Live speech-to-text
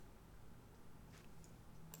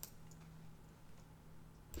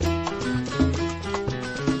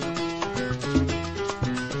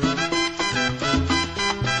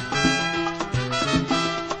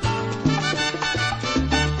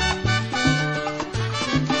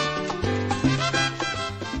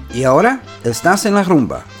Y ahora estás en la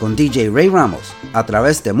rumba con DJ Ray Ramos a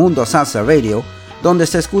través de Mundo Salsa Radio, donde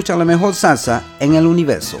se escucha la mejor salsa en el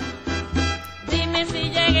universo. Dime si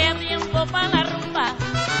llegué a tiempo para la rumba,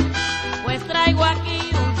 pues traigo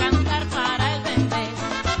aquí un cantar para el bebé.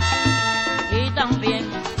 Y también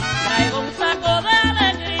traigo un saco de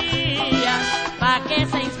alegría, para que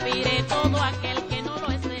se inspire todo aquel que no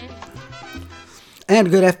lo esté. And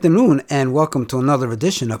good afternoon, and welcome to another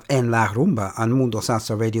edition of En La Rumba on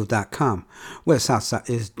MundoSalsaRadio.com, where salsa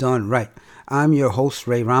is done right. I'm your host,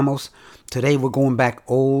 Ray Ramos. Today we're going back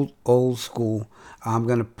old school. I'm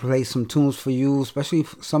going to play some tunes for you, especially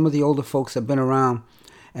some of the older folks that have been around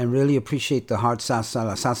and really appreciate the hard salsa,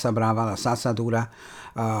 la salsa brava, la salsa dura.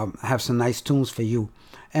 I have some nice tunes for you.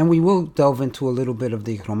 And we will delve into a little bit of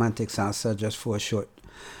the romantic salsa just for a short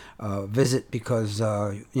visit because,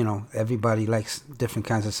 everybody likes different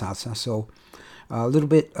kinds of salsa. So a little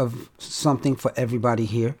bit of something for everybody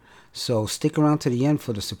here. So stick around to the end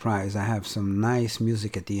for the surprise. I have some nice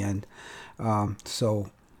music at the end.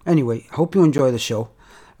 So anyway, hope you enjoy the show.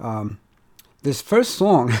 This first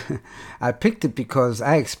song, I picked it because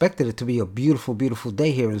I expected it to be a beautiful, beautiful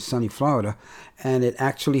day here in sunny Florida. And it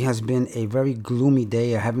actually has been a very gloomy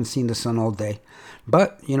day. I haven't seen the sun all day.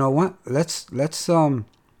 But you know what? Let's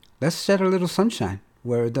shed a little sunshine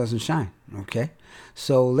where it doesn't shine, okay?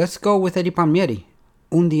 So let's go with Eddie Palmieri,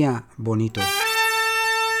 Un Día Bonito.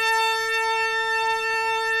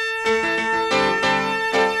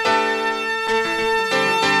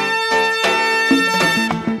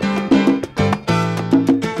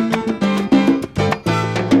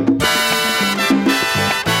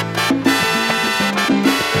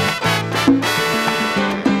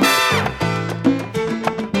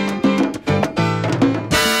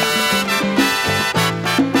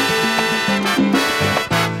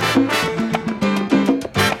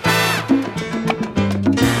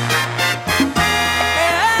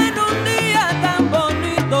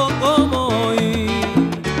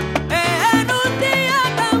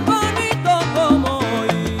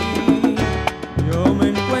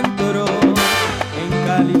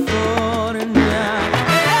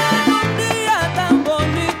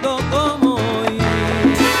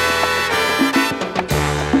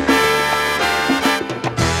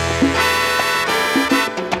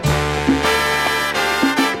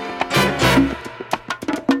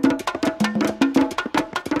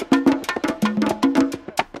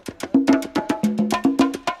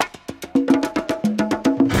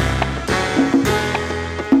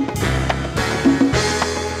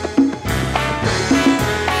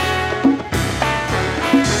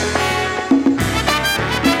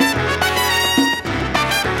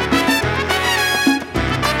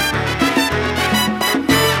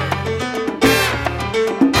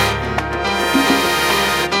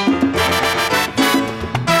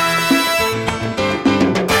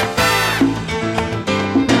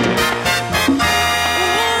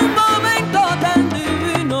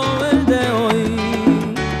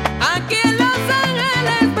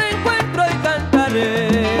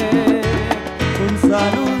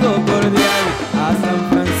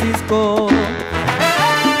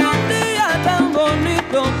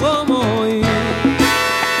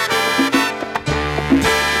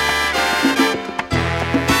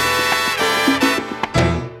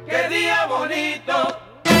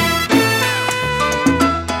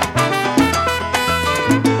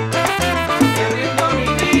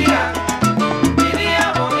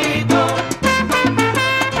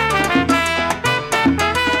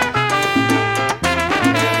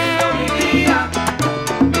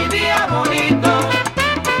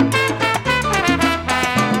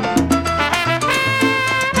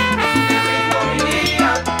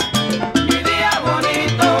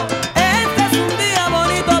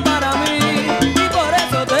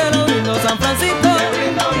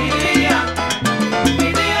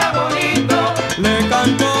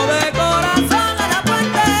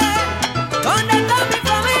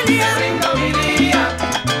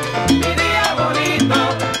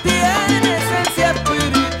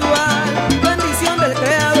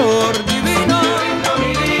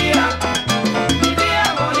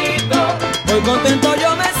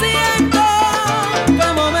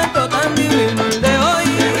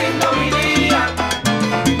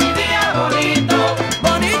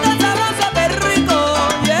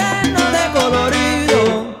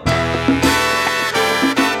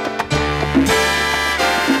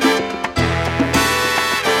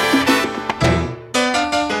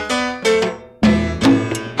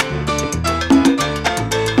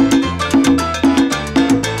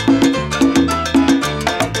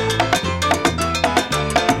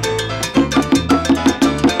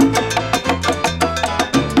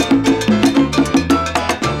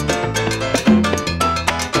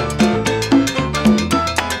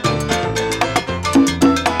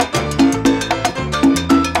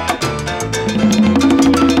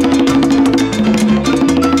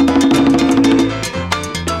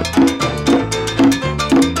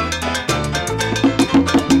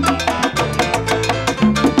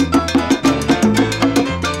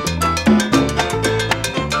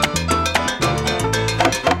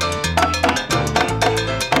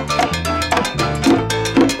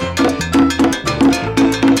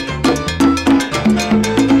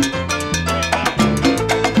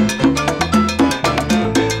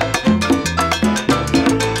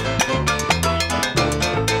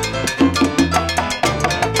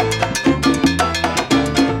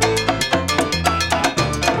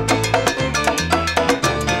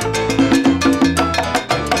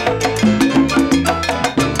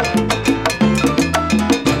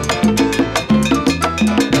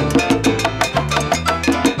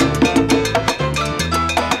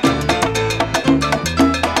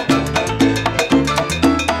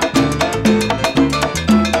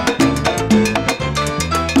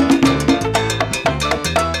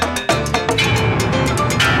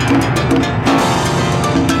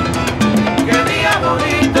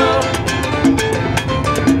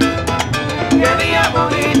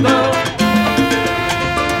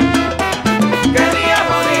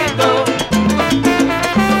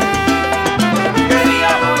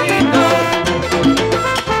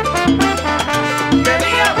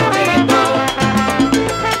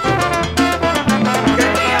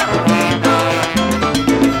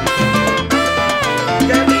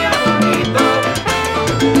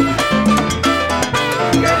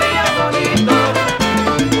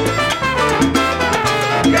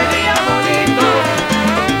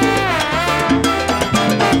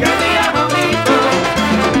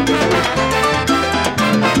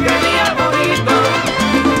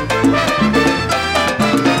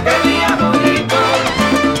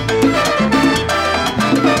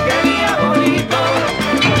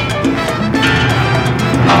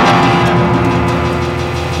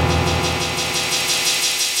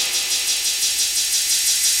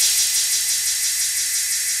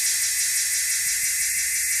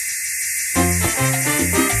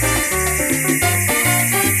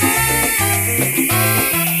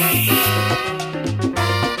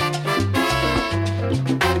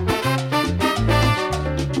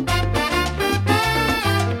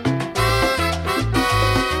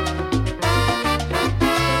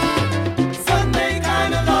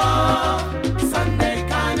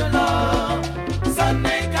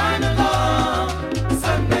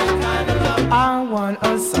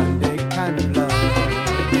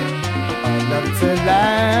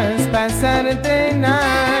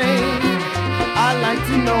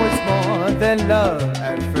 than love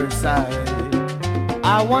at first sight.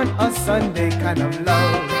 I want a Sunday kind of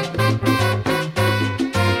love.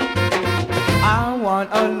 I want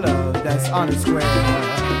a love that's on a square.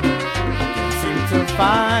 Can't seem to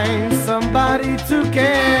find somebody to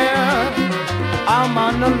care. I'm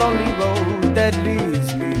on a lonely road that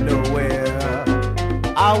leads me nowhere.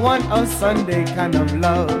 I want a Sunday kind of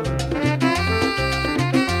love.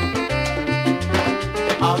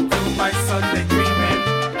 I'll do my Sunday dreaming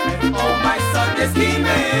and all my Sunday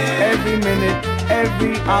scheming. Every minute,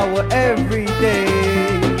 every hour, every day.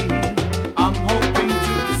 I'm hoping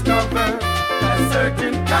to discover a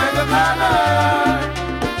certain kind of lover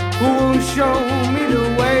who will show me the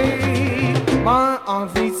way. My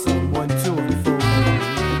arms need someone to unfold,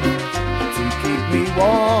 to keep me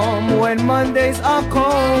warm when Mondays are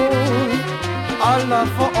cold. A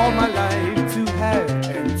love for all my life to have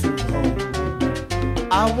and to hold.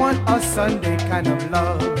 I want a Sunday kind of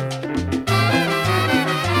love.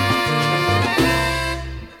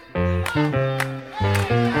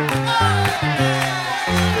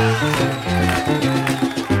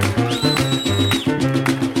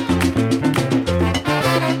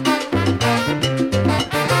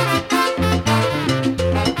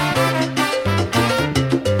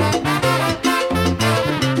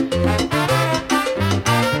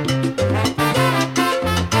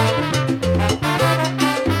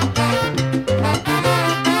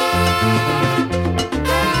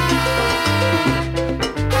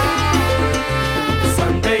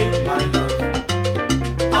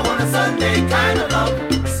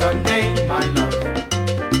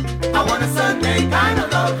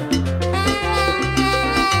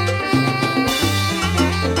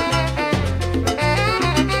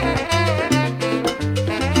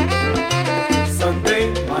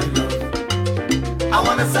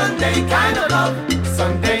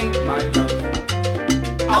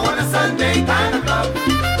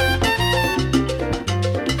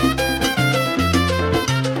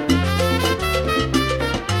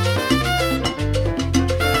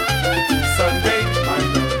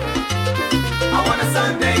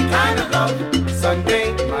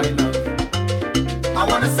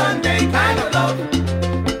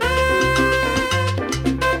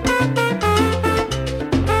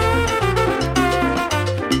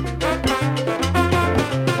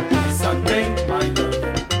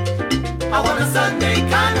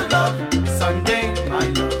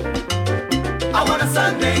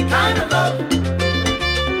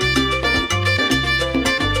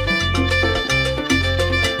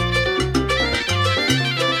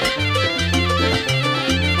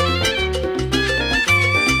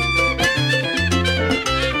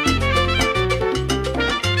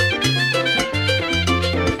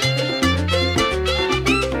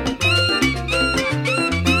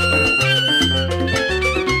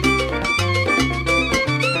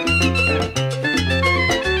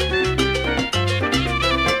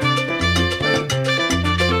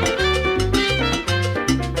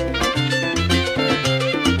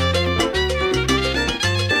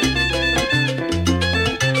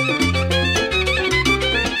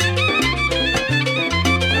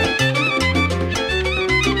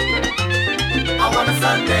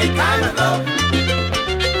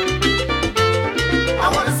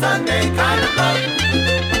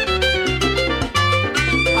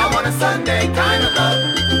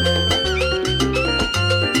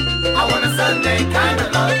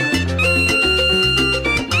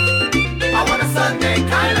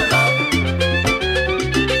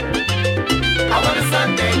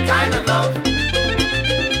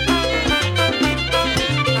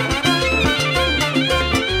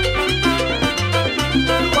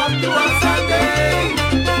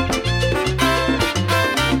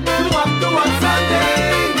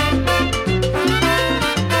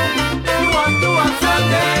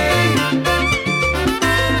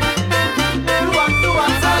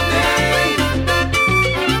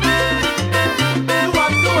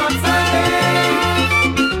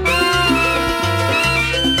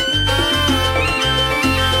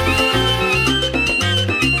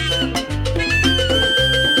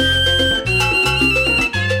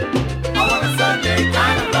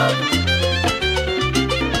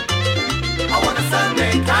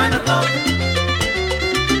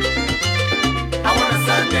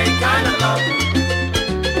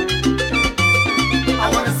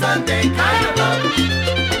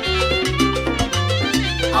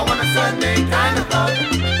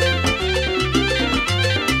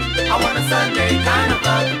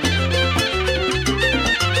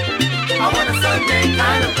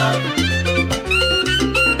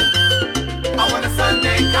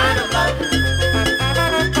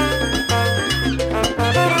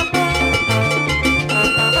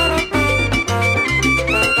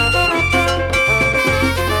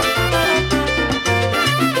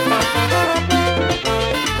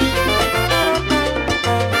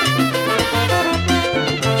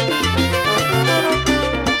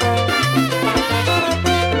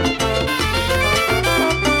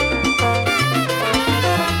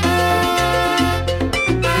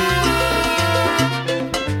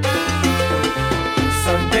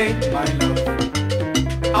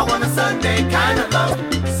 Sunday kind of love.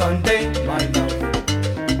 Sunday, my love.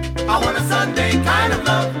 I want a Sunday kind of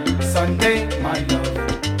love. Sunday, my love.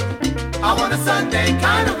 I want a Sunday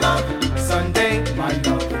kind of love. Sunday, my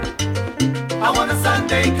love. I want a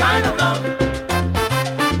Sunday kind of love.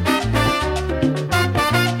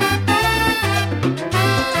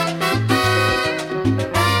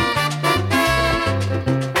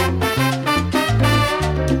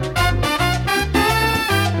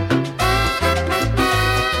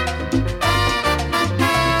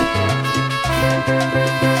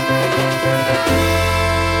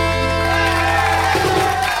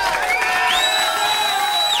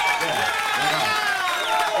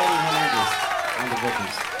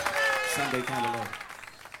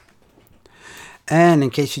 And in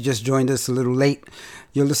case you just joined us a little late,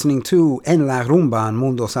 you're listening to En La Rumba on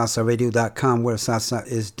MundoSalsaRadio.com, where salsa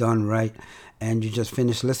is done right. And you just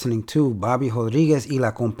finished listening to Bobby Rodriguez y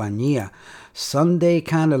La Compañía, Sunday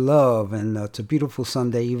Kind of Love. And it's a beautiful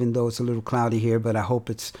Sunday, even though it's a little cloudy here, but I hope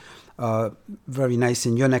it's very nice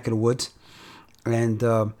in your neck of the woods. And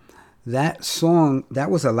that song,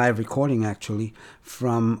 that was a live recording, actually,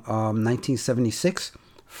 from 1976.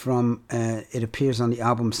 From it appears on the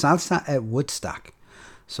album Salsa at Woodstock.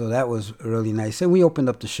 So that was really nice. And we opened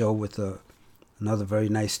up the show with another very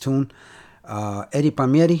nice tune. Eddie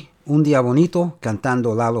Palmieri, Un Día Bonito,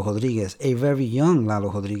 cantando Lalo Rodriguez, a very young Lalo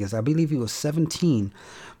Rodriguez. I believe he was 17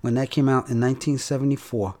 when that came out in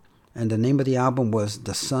 1974. And the name of the album was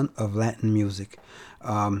The Son of Latin Music.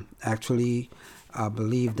 Actually, I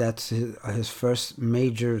believe that's his first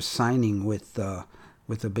major signing with a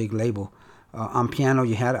big label. On piano,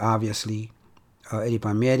 you had, obviously, Eddie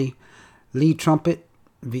Palmieri. Lead trumpet,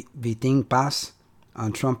 Vitín Paz.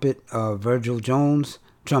 On trumpet, Virgil Jones.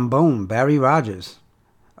 Trombone, Barry Rogers.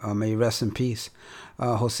 May he rest in peace.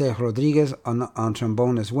 Jose Rodriguez on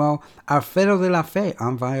trombone as well. Alfredo de la Fe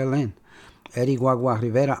on violin. Eddie Guagua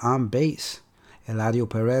Rivera on bass. Eladio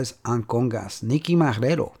Perez on congas. Nicky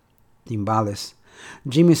Marrero, timbales.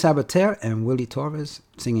 Jimmy Sabater and Willie Torres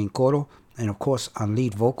singing coro. And, of course, on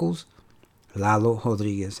lead vocals, Lalo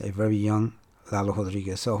Rodriguez, a very young Lalo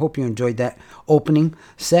Rodriguez. So I hope you enjoyed that opening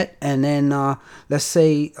set. And then let's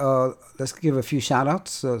give a few shout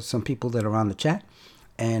outs, some people that are on the chat.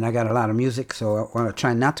 And I got a lot of music, so I want to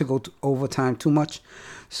try not to go over time too much.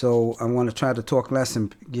 So I want to try to talk less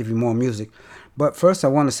and give you more music. But first I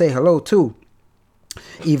want to say hello to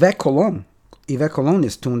Yvette Colon. Yvette Colon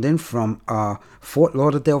is tuned in from Fort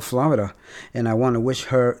Lauderdale, Florida. And I want to wish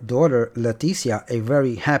her daughter, Leticia, a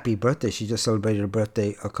very happy birthday. She just celebrated her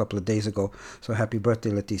birthday a couple of days ago. So happy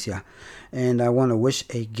birthday, Leticia. And I want to wish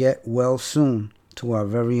a get well soon to our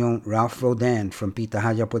very own Ralph Rodan from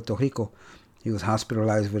Pitahaya, Puerto Rico. He was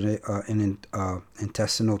hospitalized with an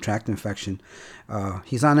intestinal tract infection.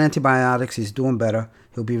 He's on antibiotics. He's doing better.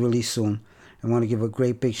 He'll be released soon. I want to give a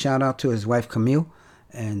great big shout out to his wife, Camille.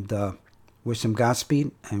 And wish him Godspeed,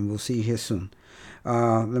 and we'll see you here soon.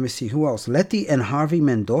 Let me see, who else? Letty and Harvey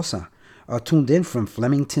Mendoza are tuned in from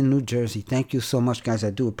Flemington, New Jersey. Thank you so much, guys. I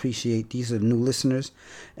do appreciate these are new listeners,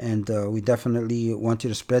 and we definitely want you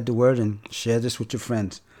to spread the word and share this with your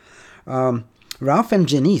friends. Ralph and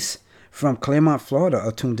Janice from Claremont, Florida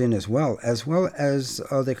are tuned in as well as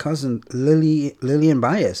their cousin Lillian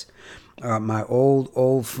Baez. My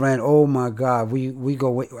old friend. Oh my God, we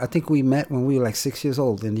go way, I think we met when we were like 6 years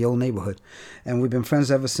old in the old neighborhood, and we've been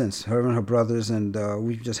friends ever since. Her and her brothers, and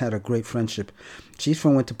we've just had a great friendship. She's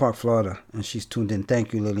from Winter Park, Florida, and she's tuned in.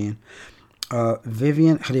 Thank you, Lillian.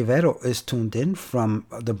 Vivian Rivero is tuned in from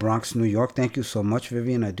the Bronx, New York. Thank you so much,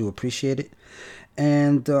 Vivian. I do appreciate it.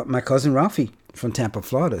 And my cousin Ralphie from Tampa,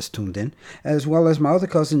 Florida is tuned in, as well as my other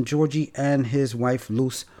cousin Georgie and his wife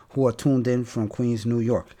Luce, who are tuned in from Queens, New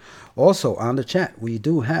York. Also on the chat, we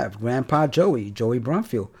do have Grandpa Joey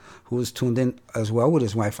Bromfield, who is tuned in as well with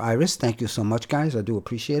his wife Iris. Thank you so much, guys. I do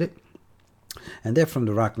appreciate it. And they're from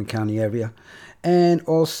the Rockland County area. And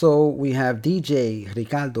also we have DJ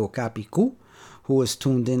Ricardo Capicu, who is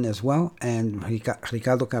tuned in as well. And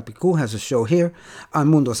Ricardo Capicu has a show here on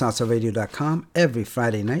MundoSalsaRadio.com every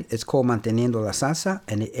Friday night. It's called Manteniendo la Salsa,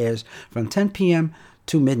 and it airs from 10 p.m.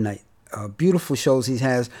 to midnight. Beautiful shows he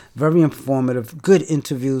has, very informative, good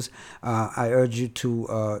interviews. I urge you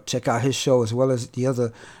to check out his show as well as the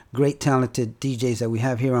other great talented DJs that we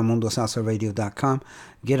have here on MundoSalsaRadio.com.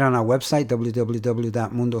 Get on our website,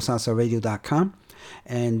 www.MundoSalsaRadio.com,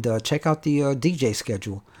 and check out the DJ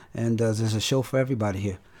schedule. And there's a show for everybody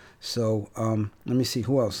here. So let me see,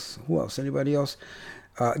 who else? Anybody else?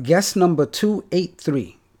 Guest number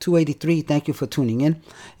 283. 283, thank you for tuning in.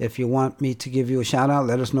 If you want me to give you a shout out,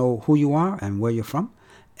 let us know who you are and where you're from,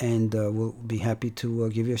 and we'll be happy to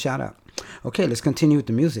give you a shout out. Okay, let's continue with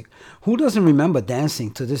the music. Who doesn't remember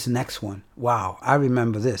dancing to this next one? Wow, I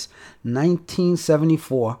remember this.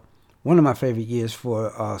 1974, one of my favorite years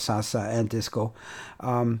for salsa and disco.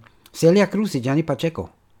 Celia Cruz y Johnny Pacheco,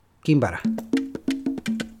 Kimbara.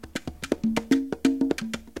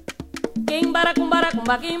 Kimbara kumbara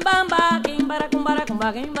kumba kimbamba, kimbara kumbara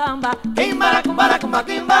kumba kimbamba, Kimbara kumbara kumba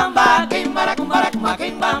kimbamba, kimbara kumbara kumba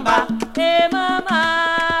kimbamba. mama,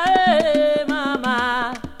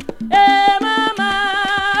 mama, mama,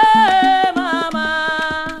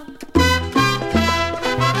 mama.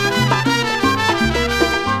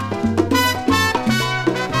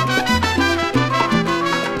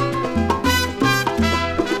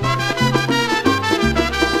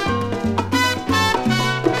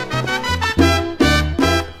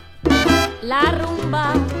 La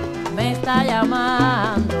rumba me está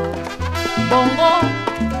llamando. Bongo,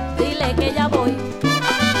 dile que ya voy.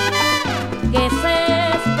 Que se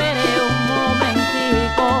espere un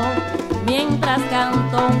momentico mientras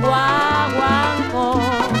canto un guaguancó.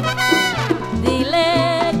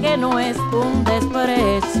 Dile que no es un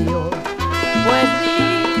desprecio, pues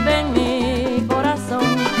vive en mi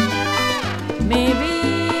corazón. Mi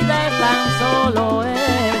vida es tan solo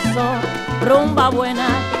eso, rumba buena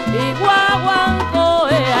y guaguancó,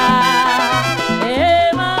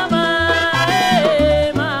 mamá,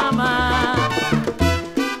 mamá.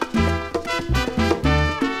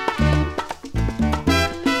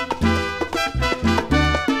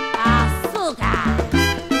 Azúcar.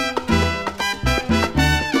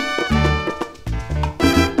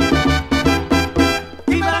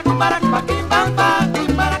 Kimbara kumbara kumba kimbamba,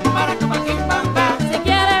 kimbara kumbara kumba kimbamba. Si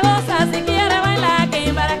quiere gozar, si quiere bailar,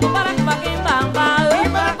 kimbara kumbara kumba kimbamba.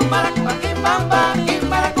 Kimbara kumbara kumba kimbamba,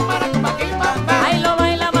 kimbara kumbara kumba kimbamba. Ahí lo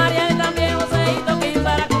baila María y también Joseito,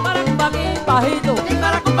 kimbara kumbara kumba kimbajito.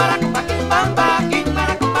 Kimbara kumbara kumba kimbamba,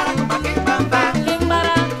 kimbara kumbara kumba kimbamba.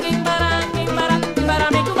 Kimbara, kimbara, kimbara, kimbara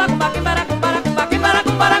mi cuba kumba kimbara kumbara kumba kimbara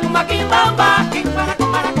kumbara kumba kimbamba. Kimbara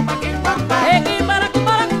kumbara kumba kimbamba. Kimbara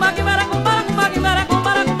kumbara kumba kimbara kumbara kumba kimbara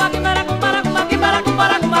kumbara kumba kimbara kumbara kumba kimbara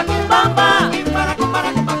kumbara kumba kimbamba. Kimbara kumbara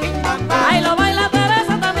kumba kimbamba. Ahí lo baila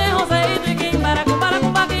Teresa también Joseito y kimbara kumbara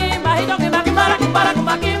kumba kimbajito, kimbara kumbara kumbara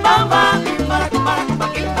kumba kimbamba. Kimbara kumbara kumba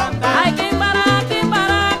kimbamba. Ay, kimbara,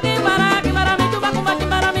 kimbara, kimbara, kimbara mi chupa kumba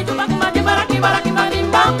kimbara mi chupa kumba kimbara kimbara kimbara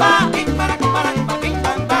kimbamba. Kimbara kumbara kumba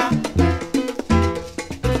kimbamba.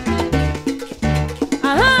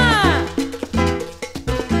 Ajá.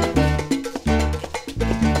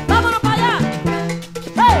 Vámonos para allá.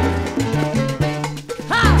 Hey.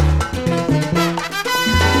 Ja.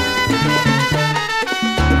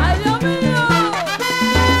 Ay, Dios mío.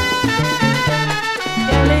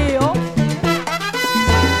 Qué lío.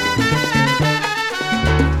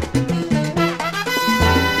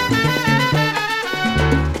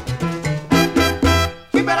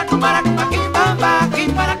 Kimbara kumbara kumba kimbamba,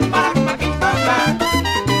 kimbara kumbara kumba kimbamba.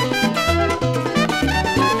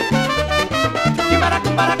 Kimbara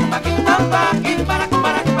kumbara kumba kimbamba, kimbara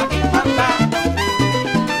kumbara kumba kimbamba.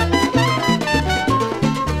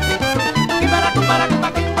 Kimbara kumbara kumba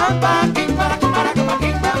kimbamba, kimbara kumbara kumba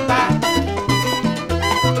kimbamba.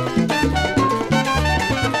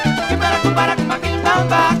 Kimbara kumbara kumba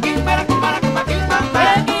kimbamba, kimbara kumbara kumba kimbamba.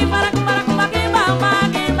 Kimbara kumbara kumba kimbamba,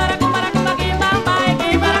 kimbara kumbara kumba kimbamba,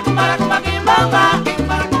 kimbara kumbara kumba kimbamba.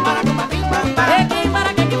 Kimbara kumbara kumba kimbamba.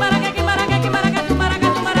 Kimbara que kimbara que kimbara que kimbara que kimbara que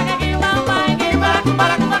kimbara que kimbamba, Kimbara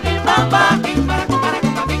kumbara kumba kimbamba, kimbara kumbara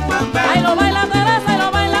kumba kimbamba. ahí lo baila Teresa y lo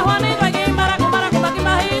baila Juanito, ay kimbara kumbara kumba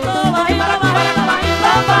kimbajito, bajito, bajito, bajito,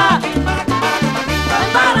 bajito. Kimbara kumbara kumba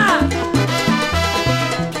kimbamba.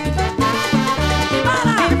 Kimbara.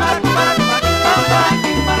 Kimbara kumbara kumba kimbamba,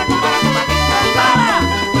 kimbara kumbara kumba kimbamba.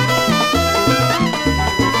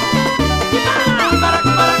 Kimbara kumbara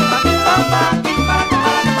kumba kimbamba, kimbara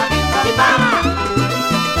kumbara kumba kimbamba.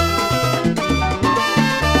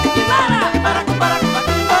 Kimbara kumbara kumba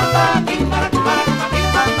kimbamba, kimbara kumbara kumba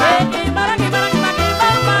kimbamba. Kimbara, kimbara, kimbara,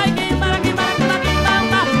 kimbamba, kimbara, kimbara, kimbara,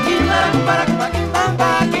 kimbamba. Kimbara kumbara kumba kimbamba,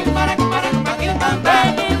 kimbara kumbara kumba kimbamba.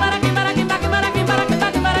 Kimbara, kimbara, kimbara, kimbara, kimbara,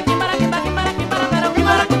 kimbara, kimbara, kimbara, kimbara, kimbara, kimbara, pero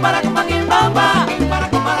Kimbara kumbara kumba kimbamba, kimbara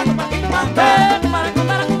kumbara kumba kimbamba. kimbara,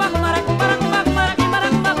 kimbara, kumba, kumbara, kumbara, kumba, kumbara, kimbara,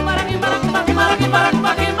 kumba, kumbara, kimbara, kumba, Kimbara kumbara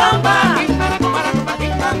kumba kimbamba, kimbara kumbara kumba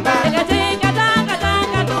kimbamba. Chica, chica, chanca,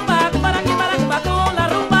 chanca, tumba, kumbara, kimbara, kumba, con la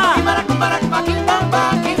rumba. Kimbara kumbara kumba kimbamba,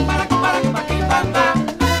 kimbara kumbara kumba kimbamba.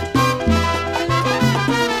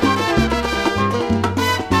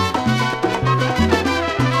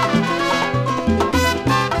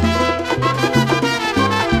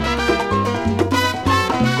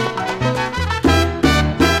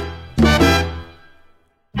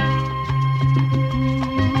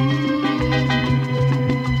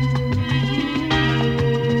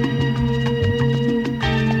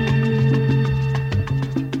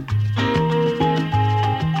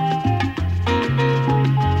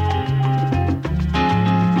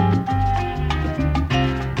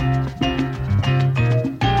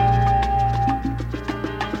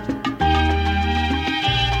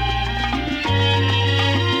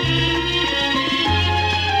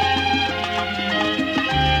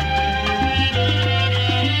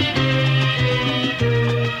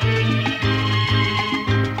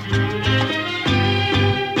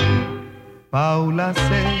 Paula C.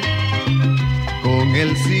 Con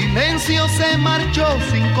el silencio se marchó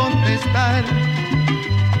sin contestar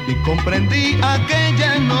y comprendí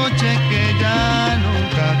aquella noche que ya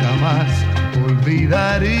nunca jamás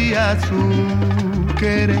olvidaría su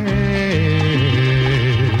querer.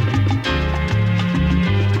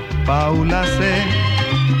 Paula C.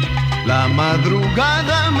 La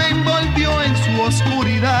madrugada me envolvió en su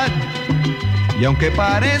oscuridad y aunque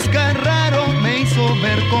parezca raro me hizo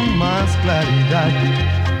ver con más claridad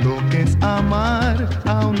lo que es amar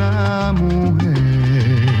a una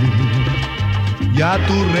mujer. Ya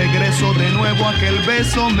tu regreso de nuevo, aquel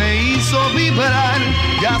beso me hizo vibrar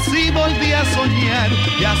y así volví a soñar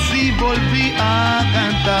y así volví a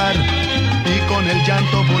cantar. Y con el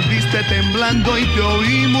llanto volviste temblando y te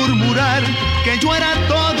oí murmurar que yo era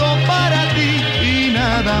todo para ti y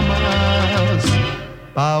nada más.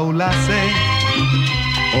 Paula C.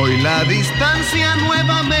 Hoy la distancia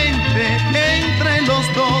nuevamente entre los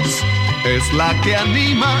dos es la que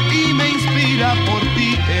anima y me inspira por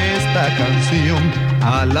ti esta canción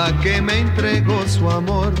a la que me entregó su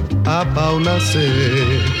amor a Paula C.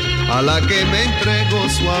 A la que me entregó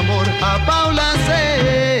su amor a Paula C.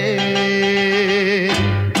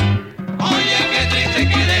 Oye, qué triste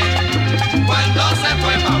quedé cuando se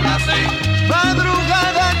fue Paula C.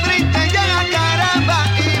 Madrugada triste ya caramba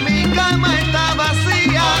y mi cama está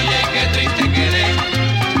vacía. Oye, qué triste quedé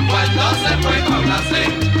cuando se fue Paula C.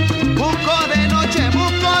 Busco de noche,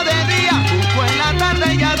 busco de día, busco en la tarde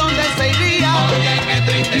ya donde se iría. Oye, qué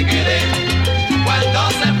triste quedé cuando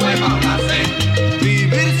se fue Paula C.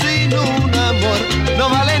 Vivir sin un amor no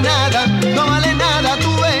vale nada, no vale nada,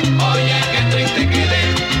 tú ves. Oye, qué triste quedé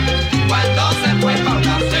cuando se fue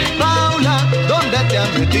Paula C. Paula, ¿dónde te has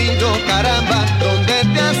metido, caramba? ¿Dónde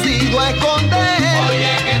te has ido a esconder?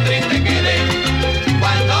 Oye, qué triste quedé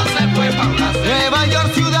cuando se fue Paula C. Nueva York,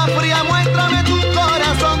 ciudad fría, muéstrame tu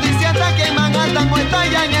corazón. Dice hasta que Manhattan o está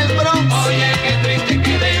allá en el Bronx. Oye, qué triste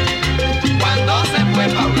quedé cuando se fue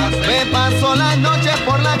Paula C. Me paso las noches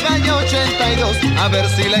por la calle 82 a ver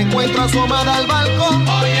si la encuentro asomada al balcón.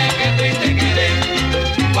 Oye, qué triste quedé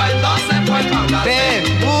cuando se fue Paula C. De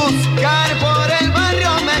buscar por el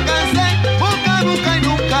barrio me cansé, busca, busca y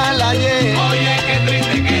nunca la hallé. Oye, qué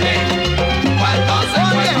triste quedé cuando se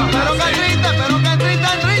fue Oye, Paula pero C. qué triste,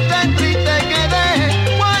 triste quedé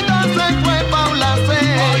cuando se fue Paula C.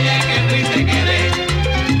 Oye, qué triste quedé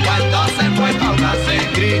cuando se fue Paula C.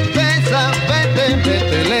 Tristeza, vete,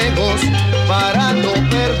 vete lejos para no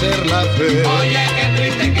perder la fe. Oye, qué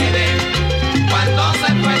triste quedé cuando se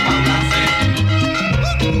fue Paula C.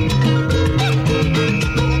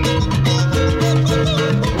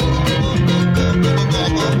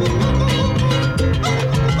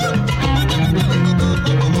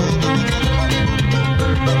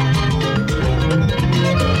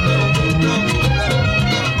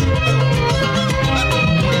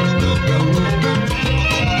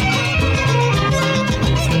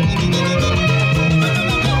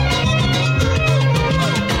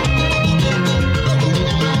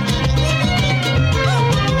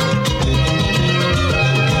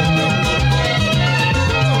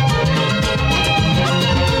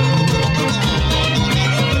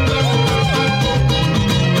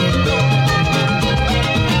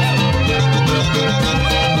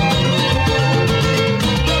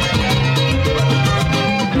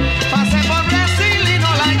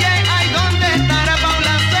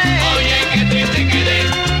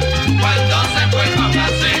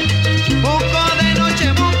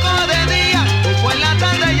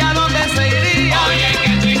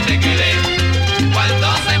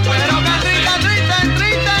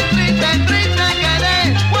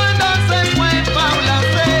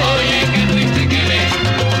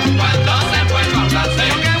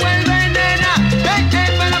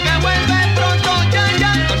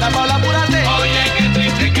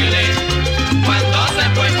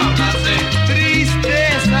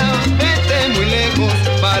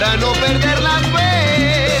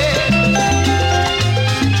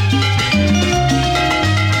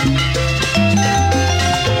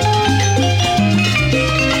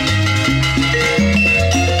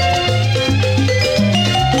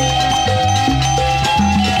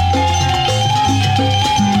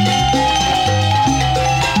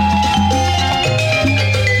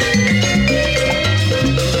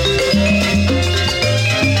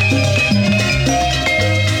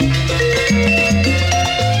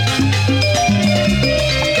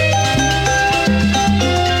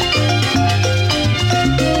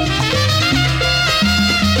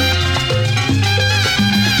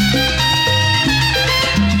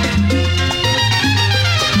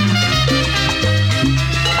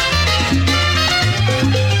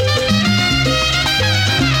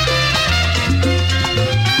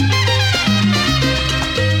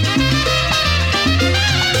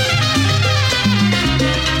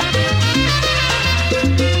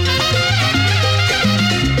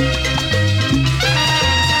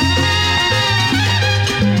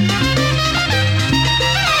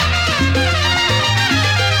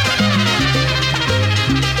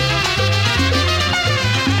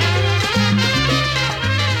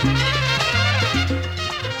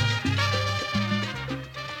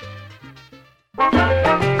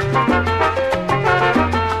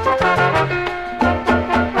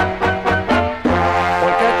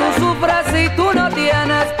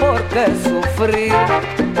 qué sufrir.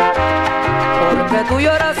 Porque tú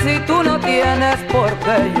lloras y tú no tienes por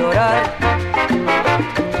qué llorar.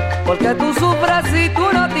 Porque tú sufres y tú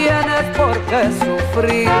no tienes por qué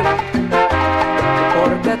sufrir.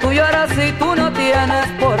 Porque tú lloras y tú no tienes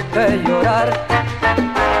por qué llorar.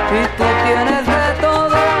 Y tú tienes de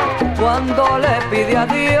todo cuando le pide a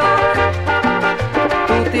Dios.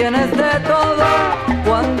 Tú tienes de todo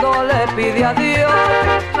cuando le pide a Dios.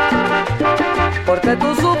 Porque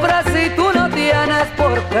tú sufres y tú no tienes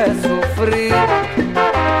por qué sufrir.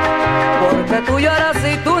 Porque tú lloras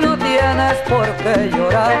y tú no tienes por qué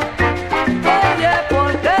llorar. Oye,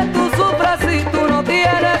 porque tú sufres y tú no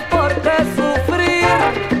tienes por qué sufrir.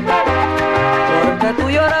 Porque tú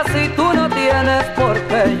lloras y tú no tienes por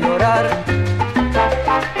qué llorar.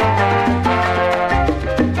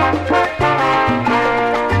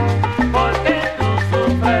 Porque tú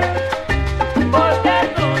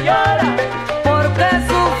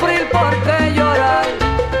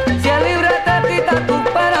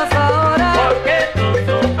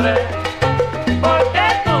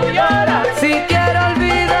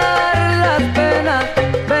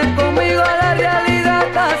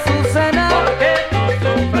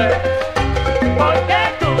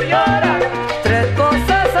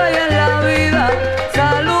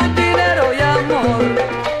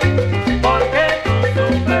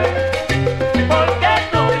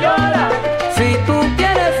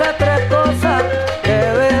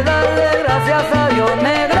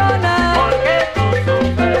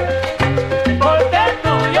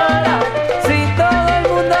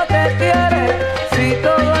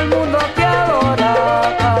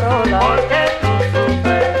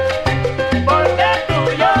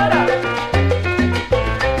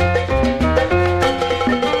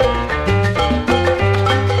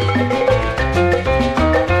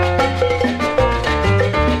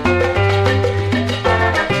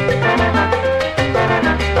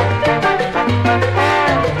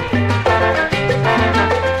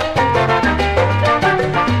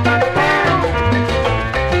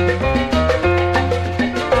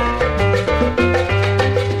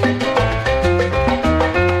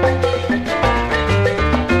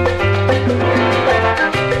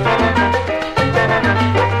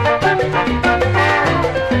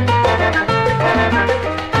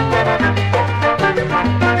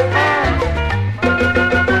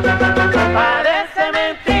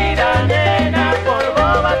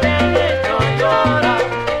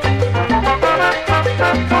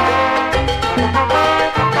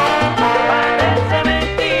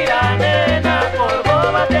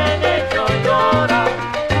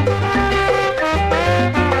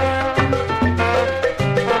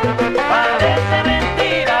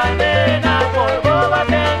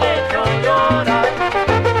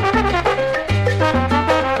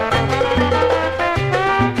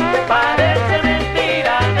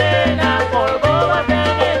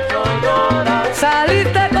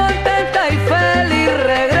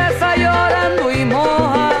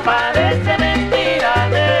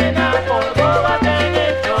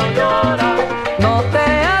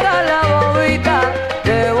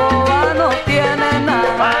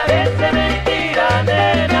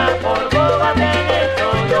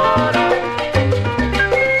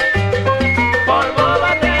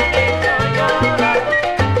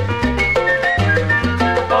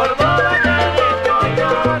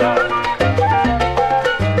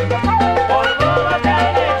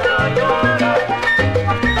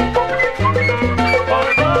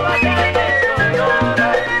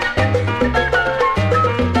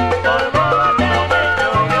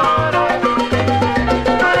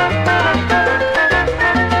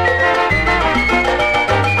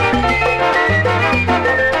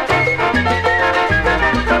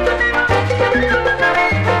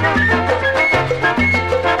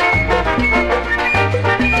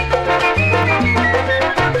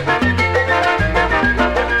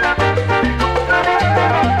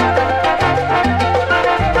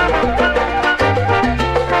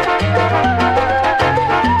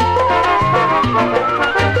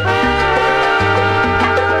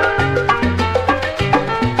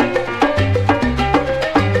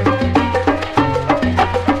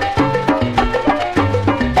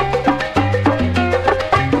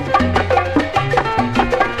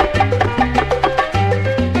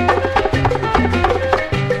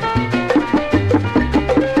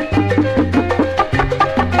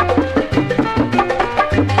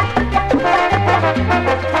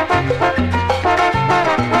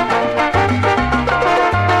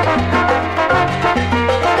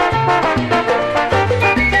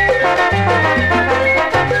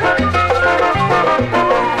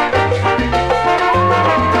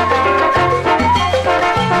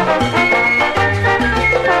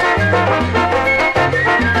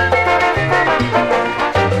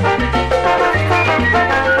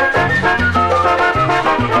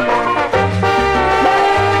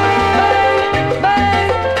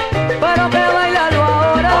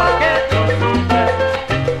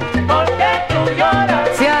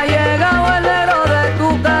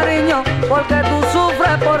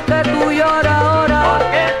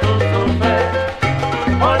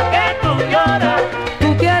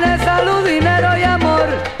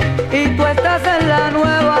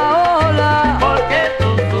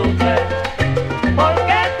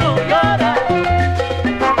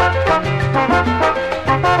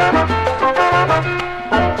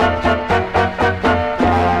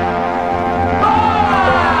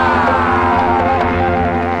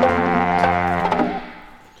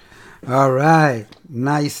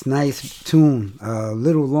nice tune. A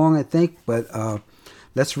little long, I think, but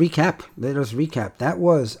let's recap. Let us recap. That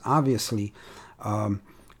was obviously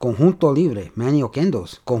Conjunto Libre, Manny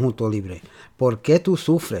Oquendo's Conjunto Libre. ¿Por qué tú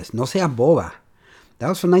sufres? No seas boba. That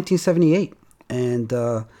was from 1978, and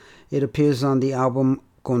it appears on the album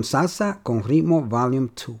Con Salsa, Con Ritmo, Volume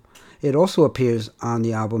 2. It also appears on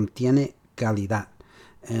the album Tiene Calidad,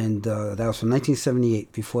 and that was from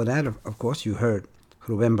 1978. Before that, of course, you heard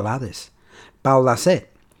Rubén Blades. Paula Set,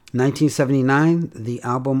 1979, the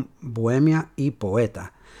album Bohemia y Poeta,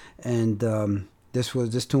 and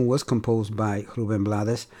this tune was composed by Rubén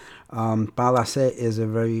Blades. Paula Set is a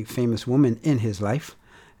very famous woman in his life,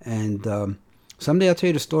 and someday I'll tell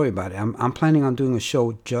you the story about it. I'm planning on doing a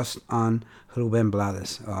show just on Rubén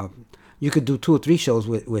Blades. You could do 2 or 3 shows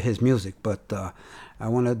with his music, but I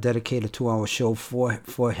want to dedicate a 2-hour show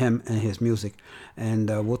for him and his music, and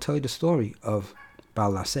we'll tell you the story of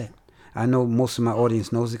Paula Set. I know most of my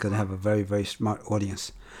audience knows it because I have a very, very smart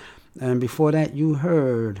audience. And before that, you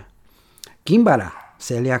heard Quimbara,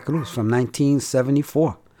 Celia Cruz, from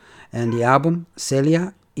 1974, and the album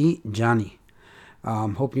Celia y Johnny.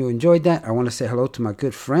 Hope you enjoyed that. I want to say hello to my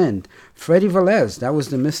good friend, Freddie Velez. That was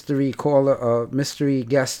the mystery caller, mystery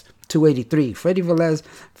guest 283. Freddie Velez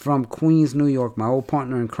from Queens, New York. My old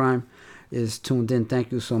partner in crime is tuned in.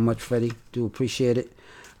 Thank you so much, Freddie. Do appreciate it.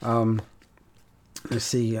 Let's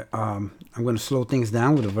see. I'm going to slow things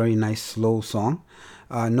down with a very nice slow song.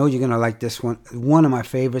 I know you're going to like this one. One of my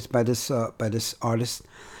favorites by this artist.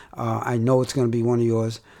 I know it's going to be one of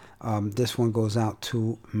yours. This one goes out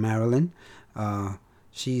to Marilyn.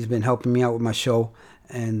 She's been helping me out with my show,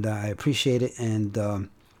 and I appreciate it. And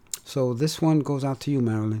so this one goes out to you,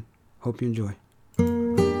 Marilyn. Hope you enjoy.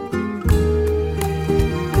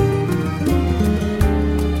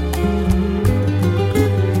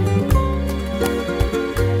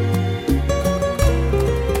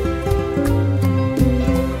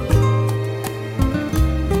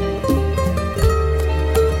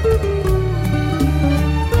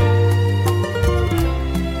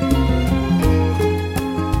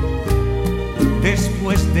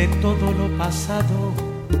 Después de todo lo pasado,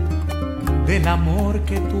 del amor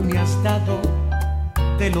que tú me has dado,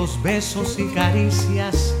 de los besos y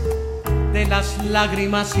caricias, de las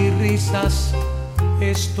lágrimas y risas,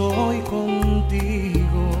 estoy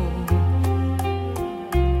contigo.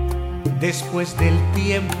 Después del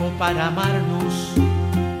tiempo para amarnos,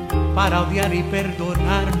 para odiar y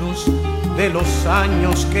perdonarnos, de los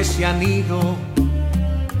años que se han ido,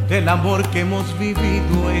 del amor que hemos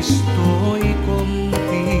vivido, estoy contigo.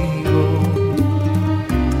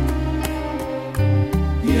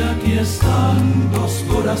 Y aquí están 2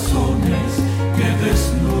 corazones que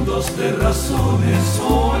desnudos de razones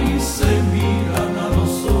hoy se miran a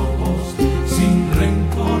los ojos, sin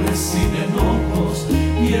rencores, sin enojos,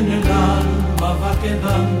 y en el alma va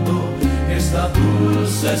quedando esta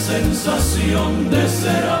dulce sensación de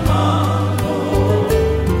ser amado.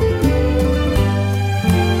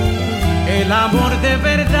 El amor de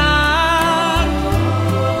verdad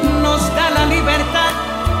nos da la libertad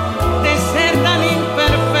de ser tan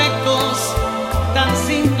imperfectos, tan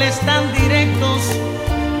simples, tan directos,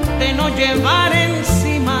 de no llevar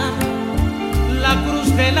encima la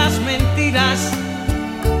cruz de las mentiras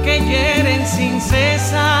que hieren sin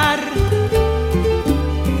cesar.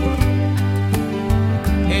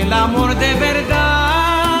 El amor de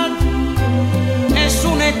verdad es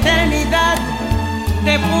una eternidad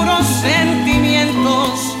de puros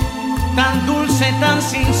sentimientos, tan dulce, tan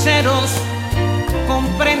sinceros,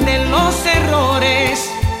 comprende los errores,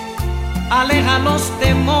 aleja los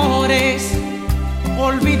temores,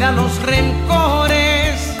 olvida los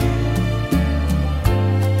rencores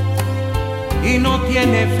y no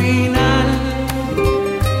tiene final.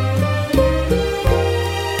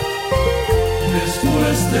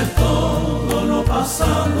 Después de todo lo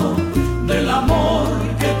pasado, del amor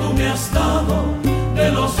que tú me has dado, de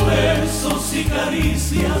los besos y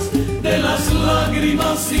caricias, de las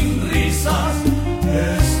lágrimas sin risas,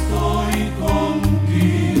 estoy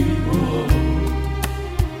contigo.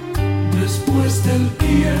 Después del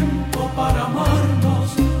tiempo para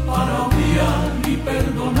amarnos, para odiar y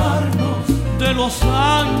perdonarnos, de los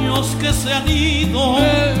años que se han ido,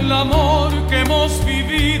 del amor que hemos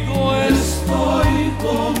vivido, estoy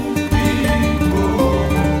contigo.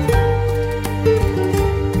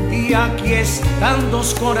 Y aquí están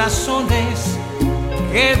 2 corazones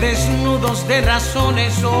que desnudos de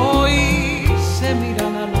razones hoy se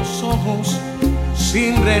miran a los ojos,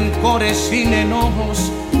 sin rencores, sin enojos,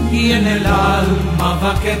 y en el alma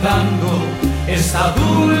va quedando esa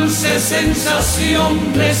dulce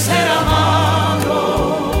sensación de ser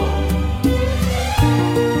amado.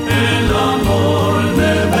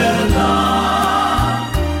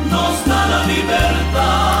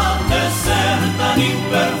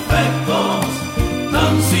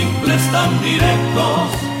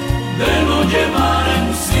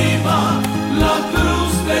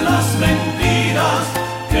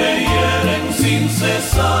 sin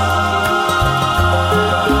cesar.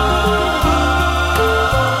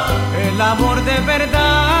 El amor de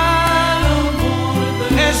verdad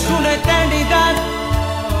es una eternidad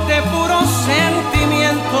de puros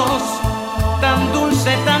sentimientos, tan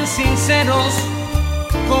dulce, tan sinceros,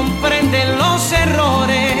 comprenden los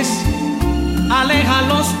errores, aleja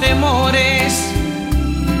los temores,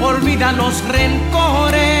 olvida los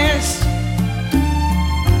rencores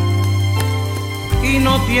y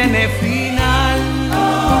no tiene final.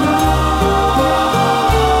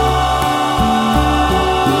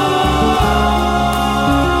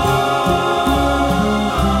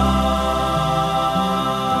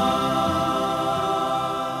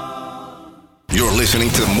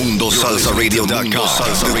 Listening to MundoSalsaRadio.com,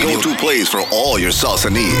 the go-to place for all your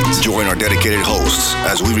salsa needs. Join our dedicated hosts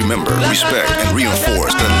as we remember, respect, and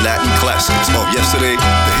reinforce the Latin classics of yesterday,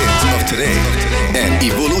 the hits of today, and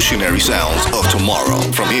evolutionary sounds of tomorrow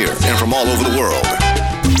from here and from all over the world.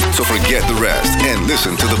 So forget the rest and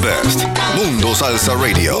listen to the best. Mundo Salsa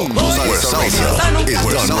Radio, where salsa is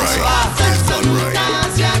done right. Is done right.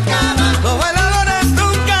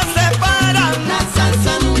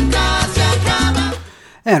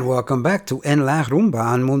 And welcome back to En La Rumba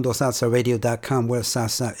on MundoSalsaRadio.com, where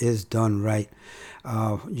salsa is done right.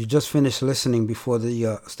 You just finished listening before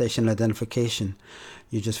the station identification.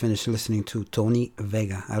 You just finished listening to Tony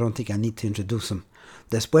Vega. I don't think I need to introduce him.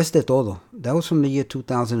 Después de Todo. That was from the year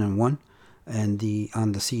 2001, and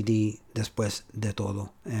on the CD Después de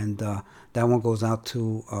Todo. And that one goes out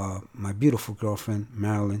to my beautiful girlfriend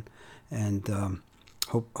Marilyn, and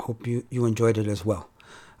hope you enjoyed it as well.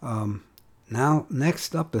 Now,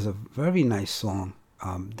 next up is a very nice song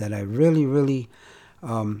that I really,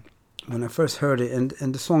 when I first heard it,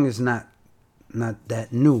 and the song is not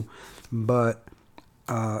that new, but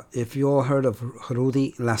if you all heard of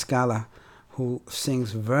Rudy La Scala, who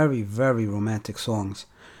sings very, very romantic songs,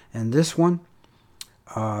 and this one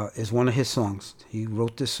is one of his songs. He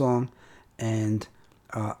wrote this song, and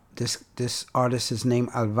this artist is named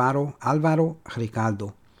Alvaro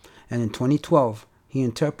Ricardo, and in 2012 he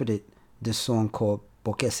interpreted this song called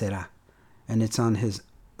 ¿Por qué será? And it's on his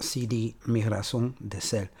CD Mi Razón de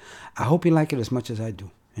Ser. I hope you like it as much as I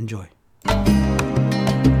do. Enjoy.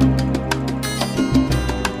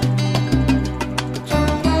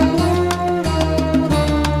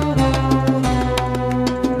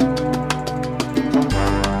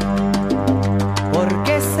 ¿Por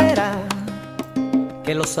qué será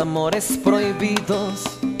que los amores prohibidos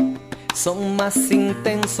son más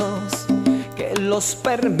intensos que los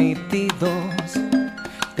permitidos?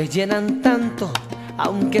 Te llenan tanto,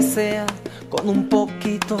 aunque sea con un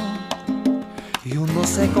poquito, y uno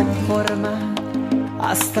se conforma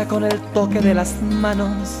hasta con el toque de las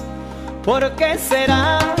manos. ¿Por qué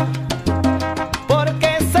será? ¿Por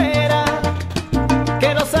qué será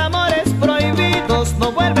que los amores prohibidos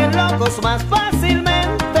no vuelven locos más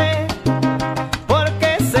fácilmente? ¿Por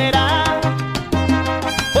qué será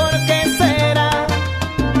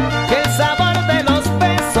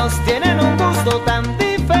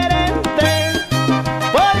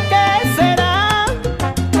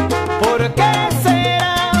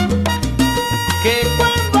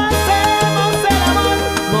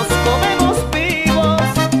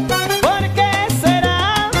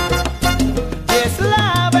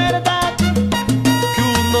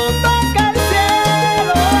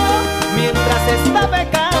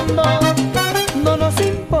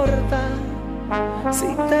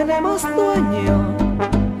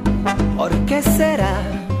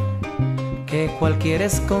que cualquier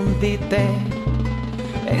escondite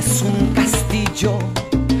es un castillo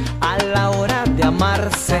a la hora de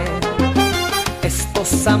amarse?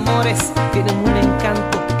 Estos amores tienen un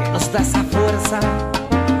encanto que nos da esa fuerza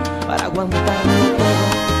para aguantarlo todo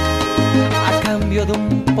a cambio de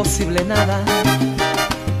un posible nada.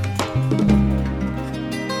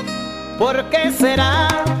 ¿Por qué será?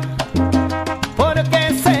 ¿Por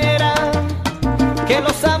qué será que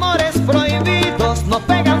los amores prohibidos no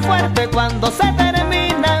pegan fuerte cuando se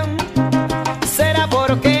terminan? ¿Será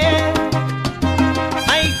porque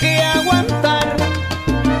hay que aguantar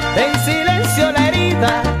en silencio la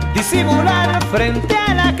herida, disimular frente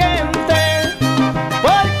a la gente?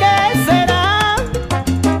 ¿Por qué será?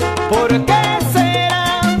 ¿Por qué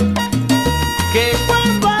será que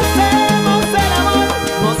cuando hacemos el amor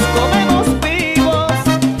nos comemos vivos?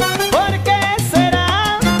 ¿Por qué será?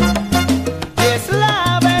 Y es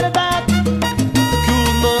la verdad que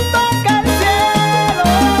uno toca el cielo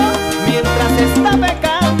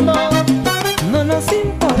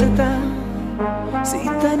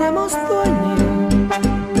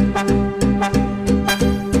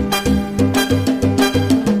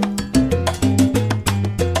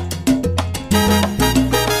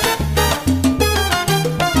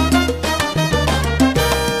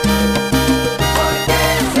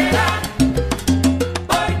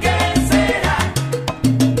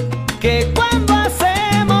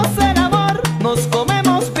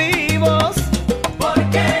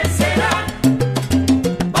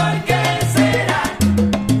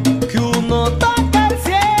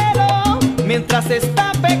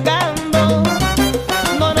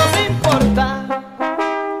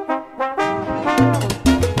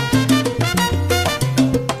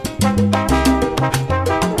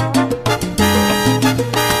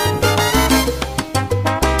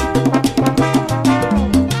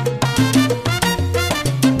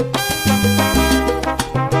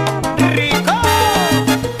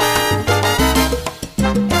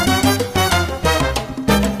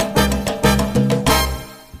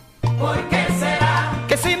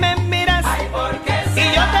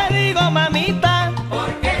digo, mamita, ¿por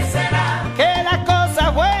qué será? que las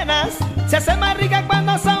cosas buenas se hacen más ricas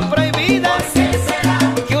cuando son prohibidas. ¿Por qué será?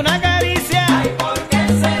 Que una caricia Ay, ¿por qué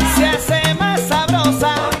será? se hace más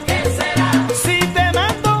sabrosa. ¿Por qué será? Si te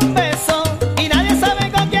mando un beso y nadie sabe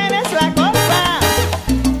con quién es la cosa.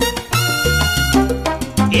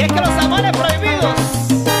 Y es que los amores prohibidos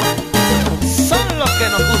son los que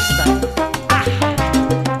nos gustan.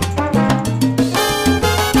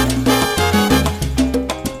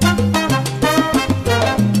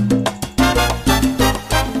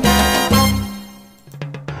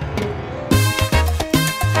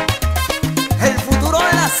 El futuro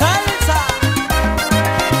de la salsa,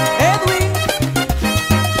 Edwin.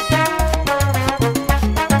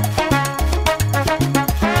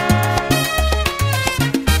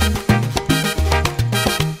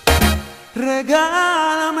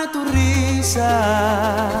 Regálame tu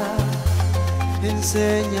risa,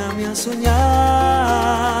 enséñame a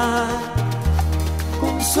soñar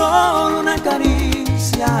con solo una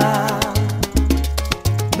caricia.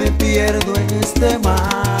 Me pierdo en este mar.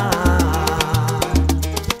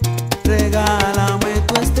 Regálame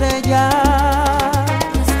tu estrella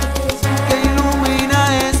que ilumina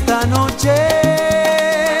esta noche,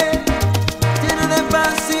 llena de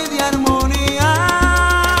paz y de armonía,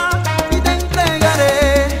 y te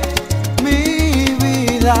entregaré mi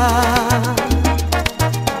vida.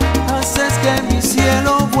 Haces que mi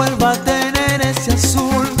cielo vuelva a tener ese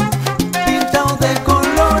azul pintado de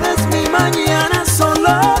colores, mi mañana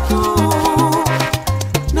solo tú.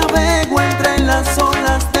 Navego entre las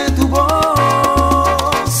olas de tu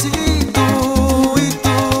voz, y tú, y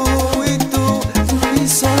tú, y tú, y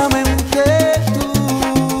solamente tú.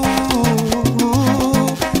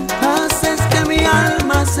 Haces que mi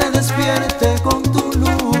alma se despierte con tu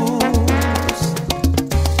luz.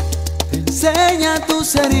 Enseña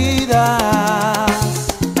tus heridas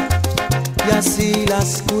y así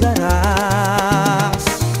las curarás.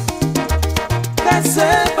 Que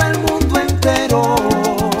sepa el mundo entero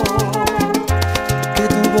que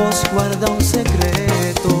tu voz guarda un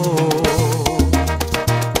secreto.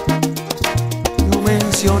 No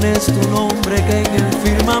menciones tu nombre, que en el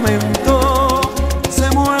firmamento se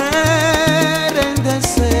mueren de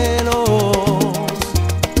celos.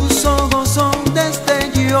 Tus ojos son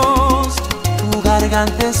destellos, tu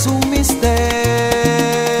garganta es un misterio.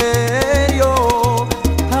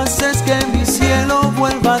 Haces que mi cielo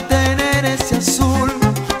vuelva a tener ese azul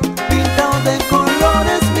pintado de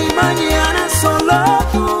colores, mi mañana solo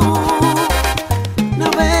tú.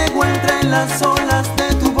 Navego entre las olas de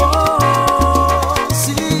tu voz,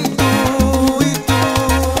 y tú, y tú,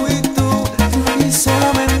 y tú, y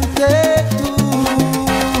solamente tú.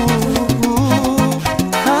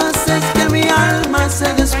 Haces que mi alma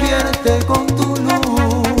se despierte con tu luz.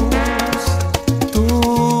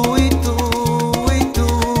 Tú y tú y tú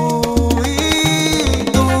y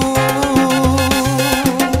tú.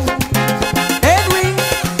 Edwin.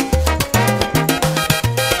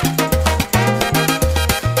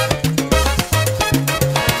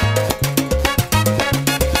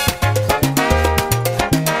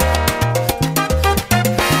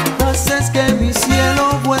 Haces que mi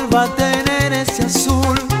cielo vuelva a tener ese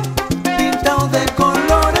azul pintado de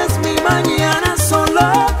colores, mi mañana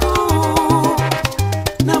solo tú.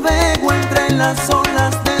 Navego entre las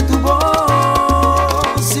olas de tu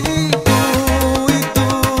voz, y tú, y tú,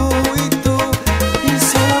 y tú, y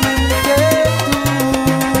solamente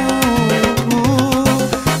tú.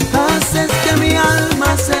 Haces que mi alma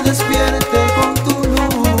se despierte con tu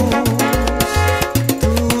luz.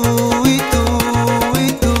 Tú y tú y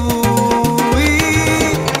tú y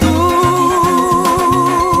tú.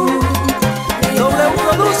 Doble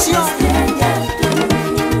producción.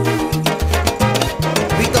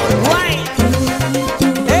 Víctor White.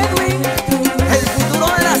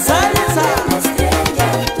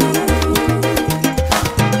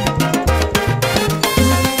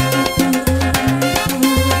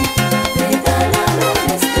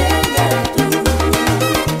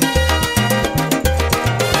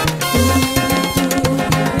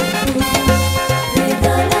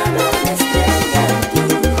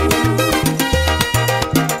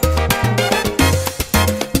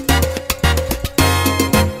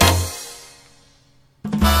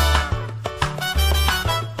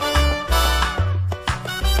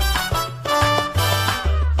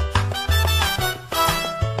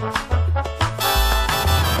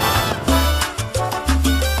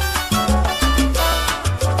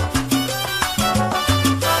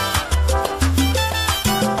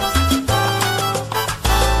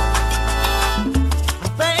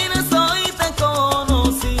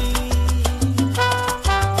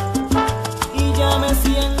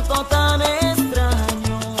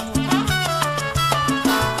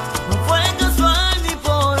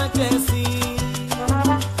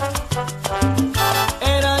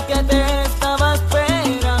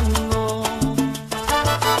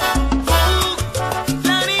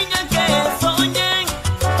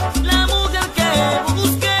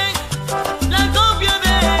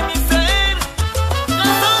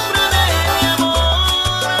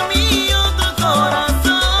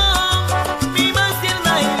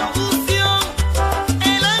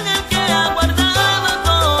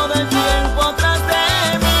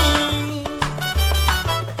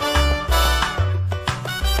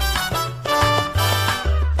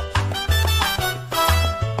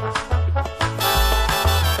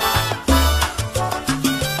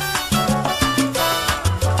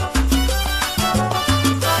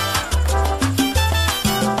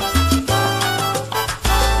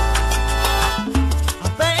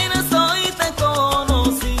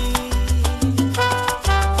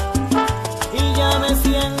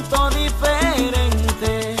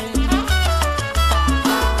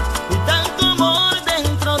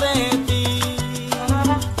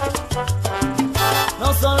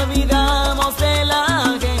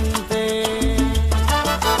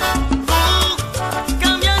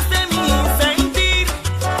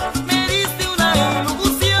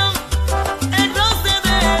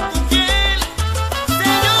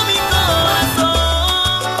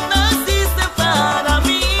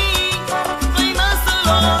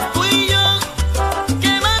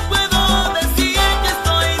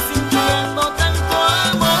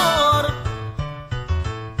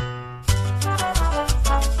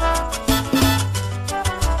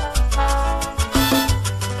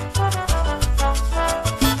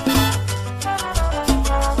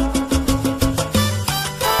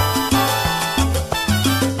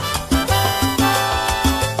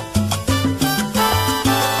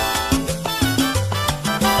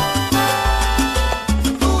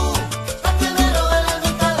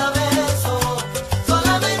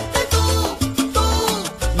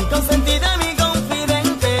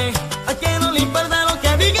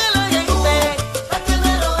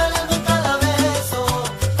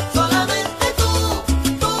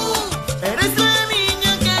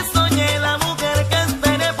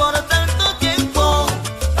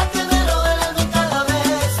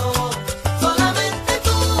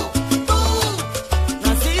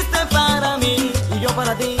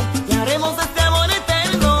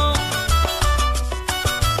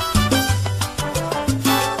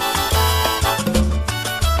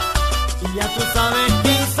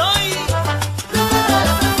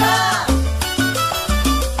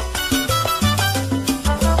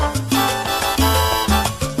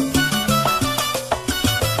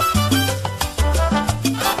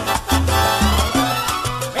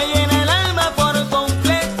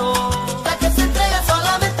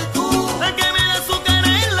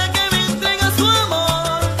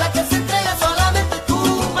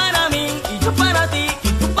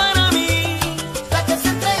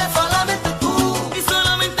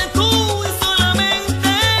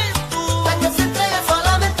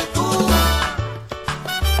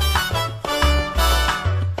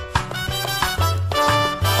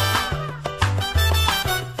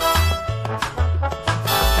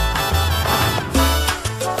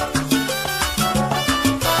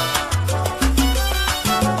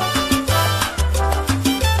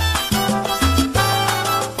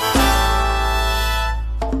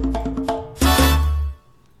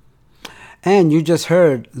 And you just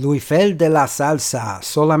heard Luis Fel de la Salsa,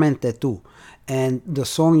 Solamente Tú. And the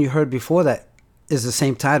song you heard before that is the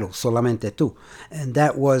same title, Solamente Tú. And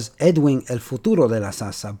that was Edwin El Futuro de la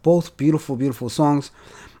Salsa. Both beautiful, beautiful songs.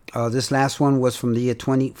 This last one was from the year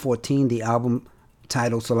 2014, the album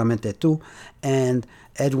titled Solamente Tú. And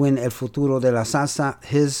Edwin El Futuro de la Salsa,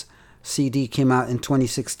 his CD came out in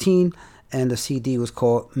 2016, and the CD was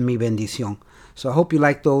called Mi Bendición. So I hope you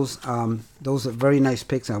like those. Those are very nice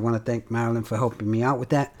picks. I want to thank Marilyn for helping me out with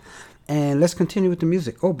that. And let's continue with the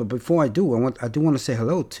music. Oh, but before I do, I do want to say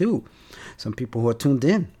hello to some people who are tuned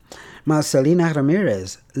in. Marcelina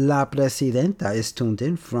Ramirez, La Presidenta, is tuned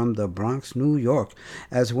in from the Bronx, New York,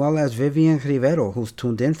 as well as Vivian Rivero, who's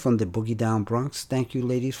tuned in from the Boogie Down Bronx. Thank you,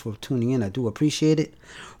 ladies, for tuning in. I do appreciate it.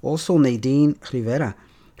 Also, Nadine Rivera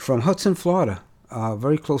from Hudson, Florida,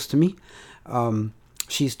 very close to me.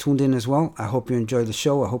 She's tuned in as well. I hope you enjoy the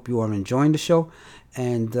show. I hope you are enjoying the show.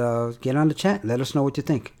 And get on the chat. Let us know what you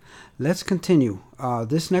think. Let's continue.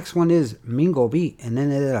 This next one is Mingo B, el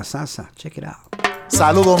nene de la salsa. Check it out.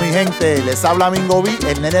 Saludos mi gente, les habla Mingo B,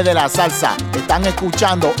 el nene de la salsa. Están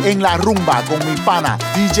escuchando En la Rumba con mi pana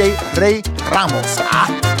DJ Ray Ramos.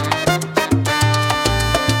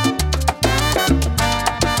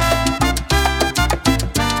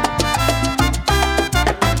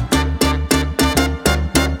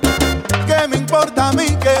 ¿Qué me importa a mí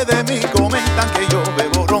que de mí comentan que yo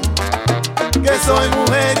bebo ron? Que soy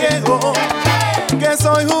mujeriego, que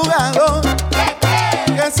soy jugador,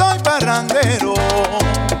 que soy parrandero.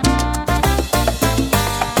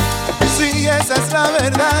 Si esa es la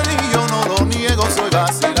verdad y yo no lo niego, soy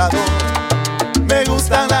vacilador. Me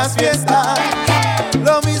gustan las fiestas,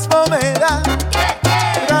 lo mismo me da,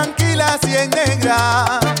 tranquilas y en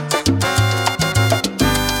negras.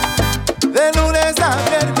 De lunes a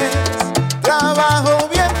viernes trabajo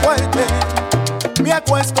bien fuerte, me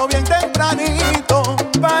acuesto bien tempranito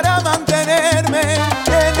para mantenerme.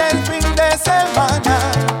 En el fin de semana,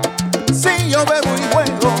 si yo bebo y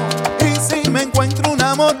juego, y si me encuentro un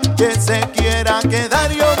amor que se quiera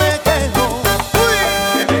quedar, yo me quedo.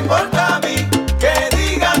 ¿Qué me importa a mí que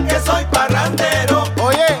digan que soy parrandero?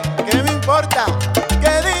 Oye, ¿qué me importa?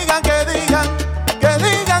 Que digan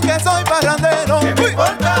que soy parrandero. ¿Qué me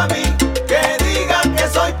importa a mí que digan que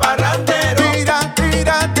soy parrandero?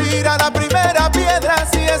 Tira la primera piedra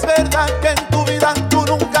si es verdad que en tu vida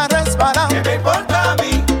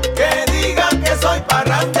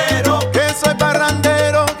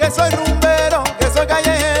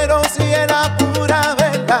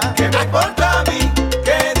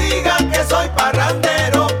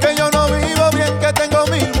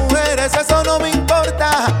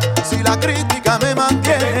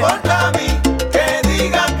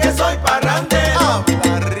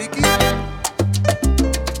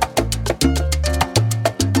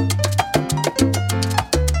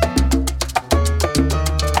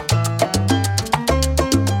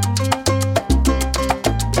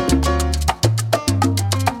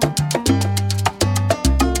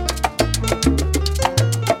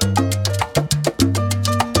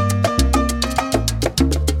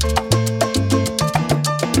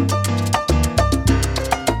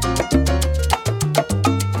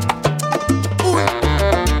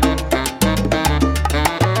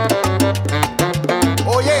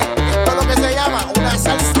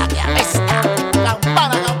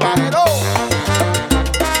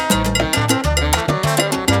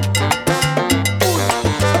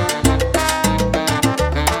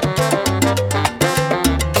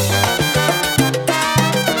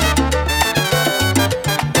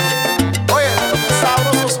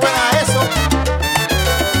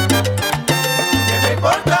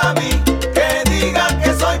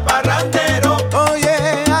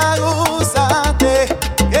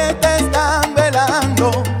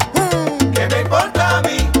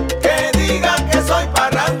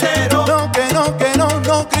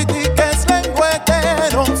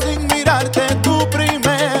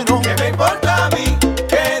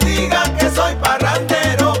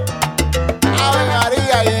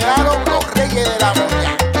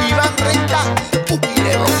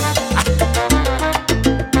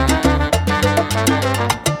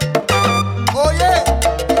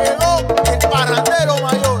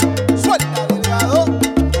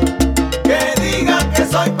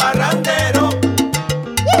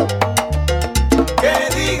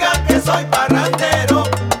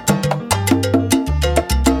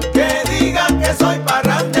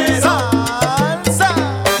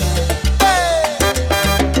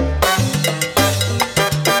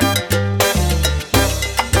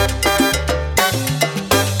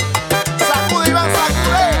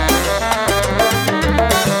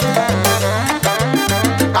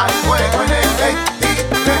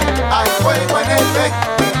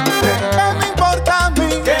sufre. ¿Qué me importa a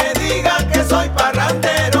mí? Que digan que soy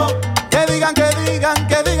parrandero. Que digan, que digan,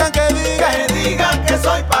 que digan, que digan. Que digan que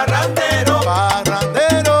soy parrandero.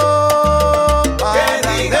 Parrandero, Que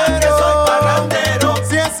digan que soy parrandero.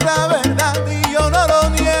 si es la verdad y yo no lo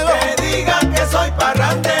niego. Que digan que soy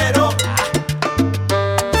parrandero.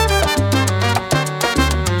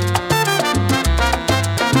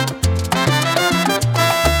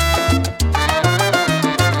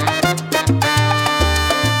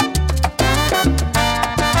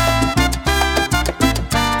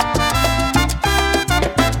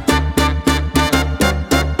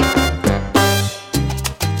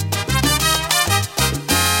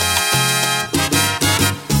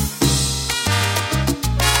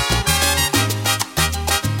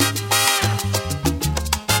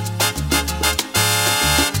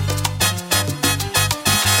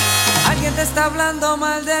 Alguien te está hablando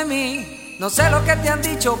mal de mí. No sé lo que te han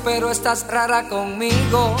dicho, pero estás rara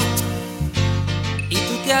conmigo y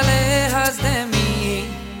tú te alejas de mí.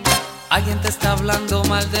 Alguien te está hablando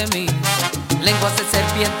mal de mí. Lenguas de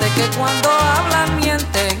serpiente que cuando hablan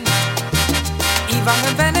mienten y van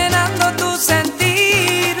envenenando tu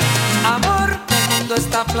sentir. Amor, el mundo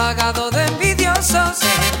está plagado de envidiosos, de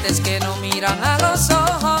gentes que no miran a los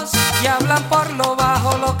ojos y hablan por lo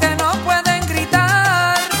bajo lo que no pueden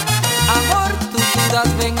gritar. Amor, tus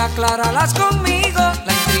dudas ven, acláralas conmigo.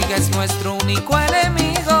 La intriga es nuestro único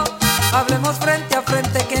enemigo. Hablemos frente a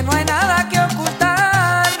frente que no hay nada que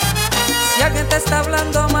ocultar. Si alguien te está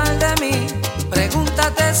hablando mal de mí,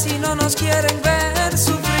 pregúntate si no nos quieren ver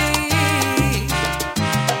sufrir.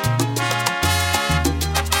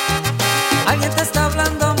 Alguien te está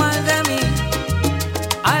hablando mal de mí.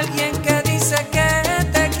 Alguien que dice que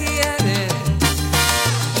te quiere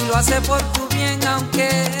y lo hace por tu bien aunque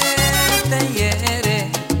te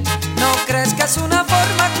hiere. ¿No crees que es una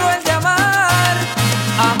forma cruel de amar?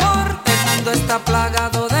 Amor, el mundo está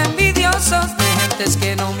plagado de envidiosos, de gentes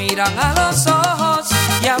que no miran a los ojos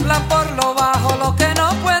y hablan por lo bajo lo que no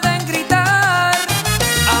pueden gritar.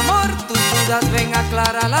 Amor, tus dudas ven,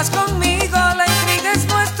 acláralas conmigo. La intriga es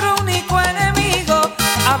nuestro único enemigo.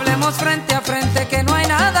 Hablemos frente a frente que no hay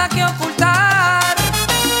nada que ocultar.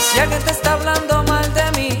 Si alguien te está hablando mal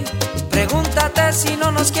de mí, pregúntate si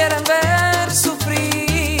no nos quieren ver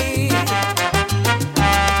sufrir.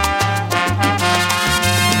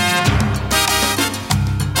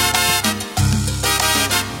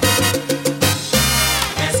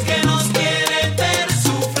 Es que nos quieren ver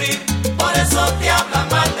sufrir, por eso te hablan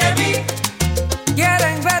mal de mí.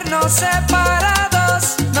 Quieren vernos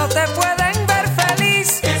separados, no te pueden ver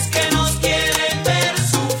feliz. Es que nos quieren ver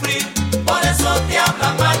sufrir, por eso te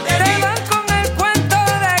hablan mal de Te mí. van con el cuento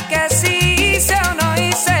de que sí hice o no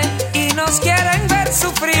hice y nos quieren ver Es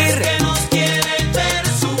sufrir. que nos quieren ver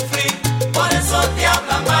sufrir, por eso te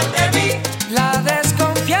hablan mal de mí. La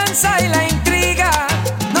desconfianza y la intriga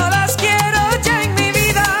no las quiero ya en mi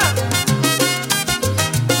vida.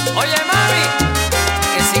 Oye mami,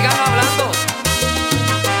 que sigan hablando,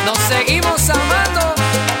 nos seguimos amando.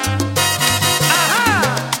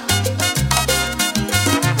 Ajá.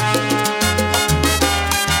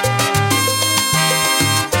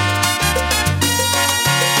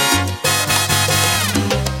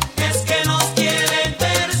 Es que nos quieren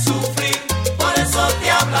ver sufrir, por eso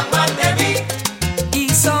te hablan mal de mí. Y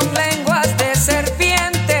son lenguas de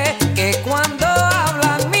serpiente que cuando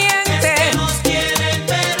hablan Es que mienten. nos quieren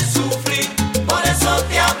ver sufrir, por eso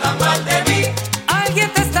te hablan mal de mí. Alguien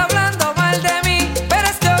te está hablando mal de mí, pero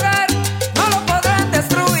este hogar no lo podrán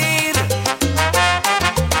destruir.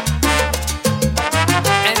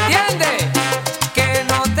 Entiende que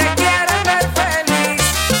no te quieren ver feliz,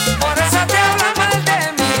 por eso te hablan mal de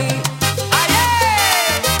mí. ¡Ay!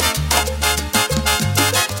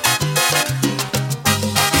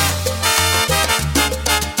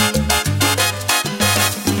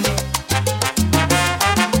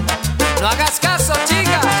 No hagas caso,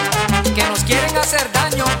 chica, que nos quieren hacer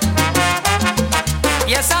daño.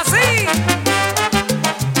 Y es así.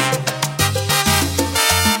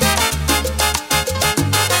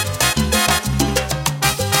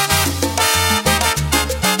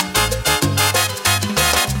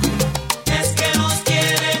 Es que nos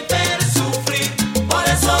quieren ver sufrir, por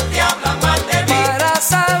eso te hablan mal de mí. Para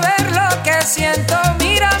saber lo que siento,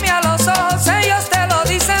 mírame a los ojos, ellos te lo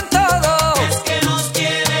dicen todo. Es que nos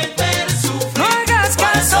quieren ver sufrir, No hagas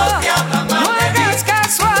por caso, eso te hablan mal no de mí. hagas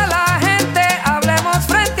caso a la gente. Hablemos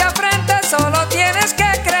frente a frente,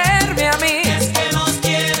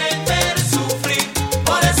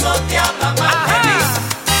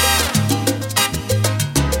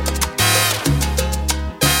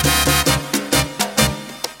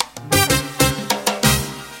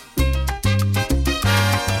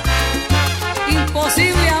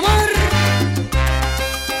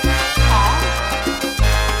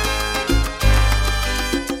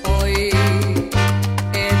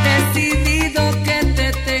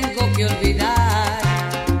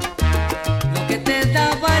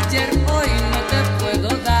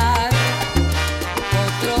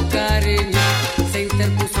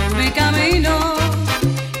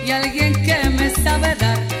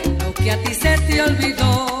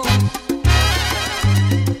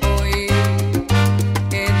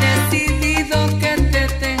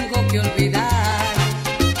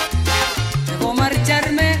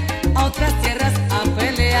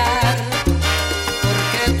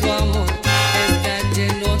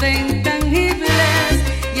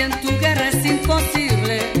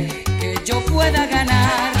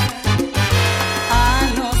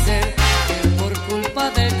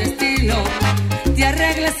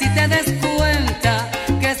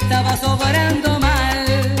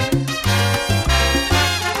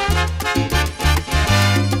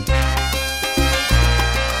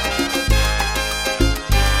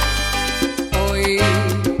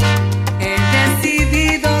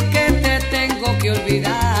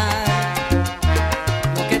 olvidar.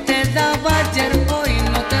 Lo que te daba ayer hoy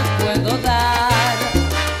no te puedo dar.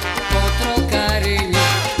 Otro cariño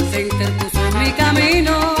se interpuso en mi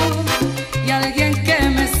camino y alguien que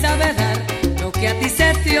me sabe dar lo que a ti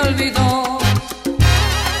se te olvidó.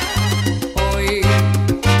 Hoy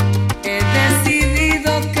he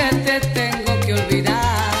decidido que te tengo que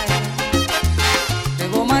olvidar.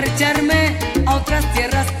 Debo marcharme a otras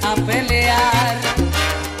tierras a pelear,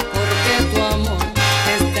 porque tu amor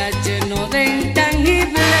está lleno de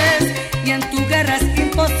intangibles y en tu guerra es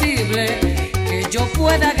imposible que yo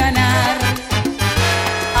pueda ganar.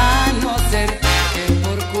 A no ser que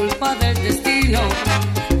por culpa del destino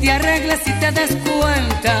te arregles y te des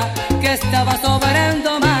cuenta que estabas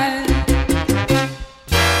obrando mal.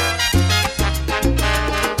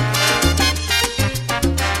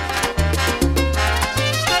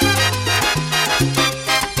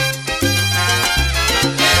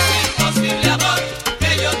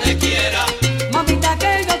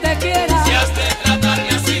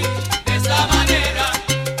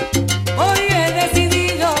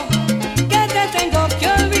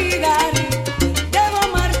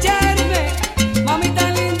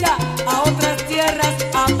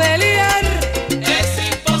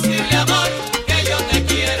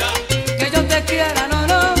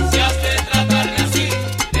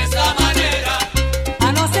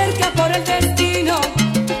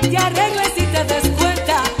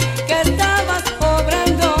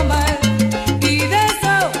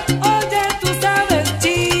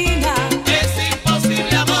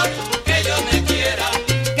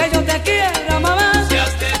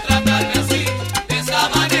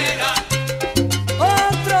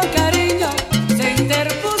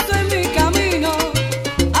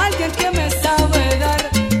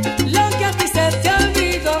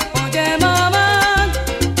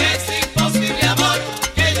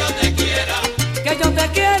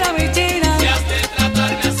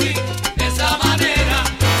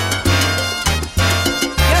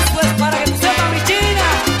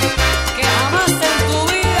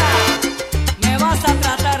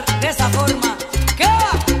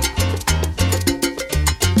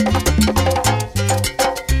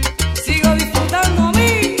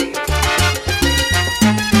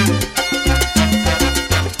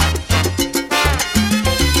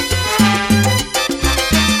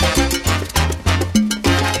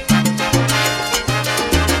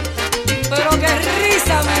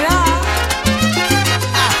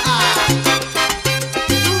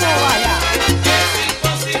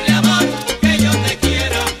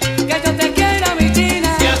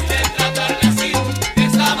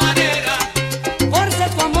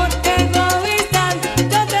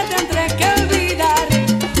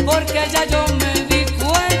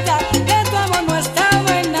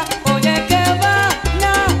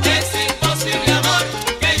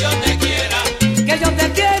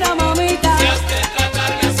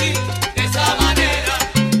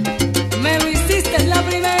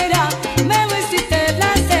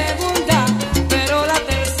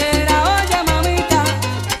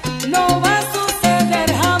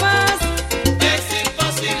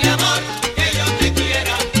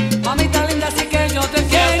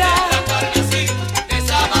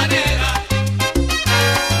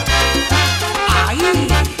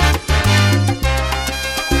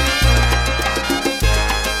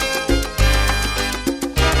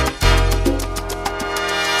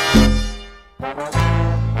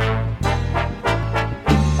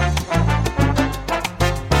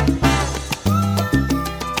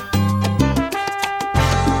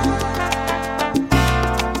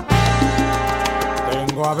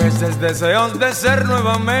 Deseos de ser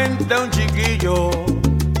nuevamente un chiquillo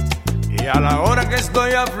y a la hora que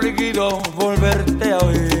estoy afligido volverte a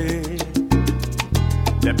oír,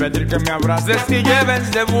 de pedir que me abraces y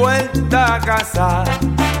lleves de vuelta a casa,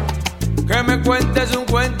 que me cuentes un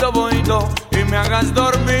cuento bonito y me hagas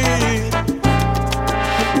dormir.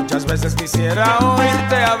 Muchas veces quisiera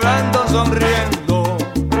oírte hablando, sonriendo.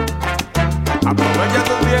 Aprovecha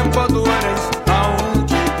tu tiempo, tú eres aún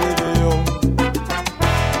chiquillo.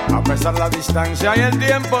 A pesar de la distancia y el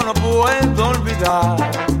tiempo no puedo olvidar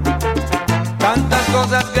tantas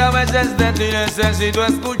cosas que a veces de ti necesito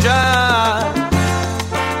escuchar.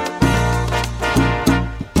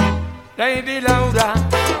 Lady Laura,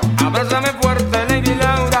 abrázame fuerte, Lady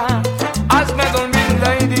Laura. Hazme dormir,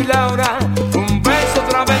 Lady Laura. Un beso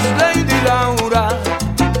otra vez, Lady Laura.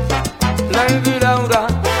 Lady Laura,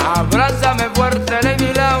 abrázame fuerte,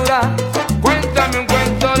 Lady Laura. Cuéntame un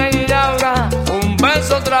cuento, Lady Laura. Un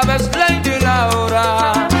beso otra vez, Lady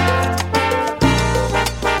Laura.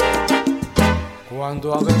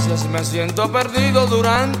 Cuando a veces me siento perdido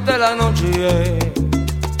durante la noche,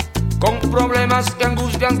 con problemas y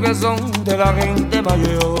angustias que son de la gente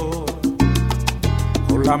mayor.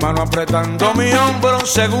 Con la mano apretando mi hombro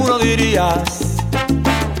seguro dirías: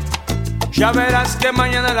 ya verás que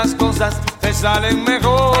mañana las cosas te salen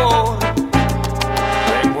mejor.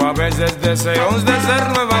 Tengo a veces deseos de ser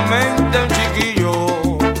nuevamente un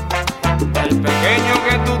chiquillo, el pequeño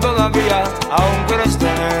que tú todavía aún quieres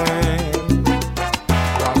tener.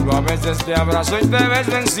 Cuando a veces te abrazo y te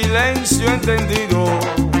beso en silencio entendido,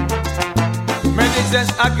 me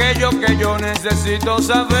dices aquello que yo necesito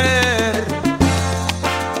saber.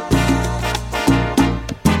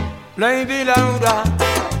 Lady Laura,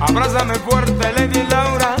 abrázame fuerte, Lady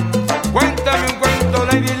Laura. Cuéntame un cuento,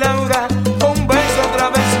 Lady Laura. Un beso otra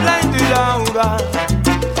vez, Lady Laura.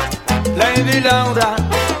 Lady Laura,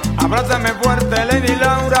 abrázame fuerte, Lady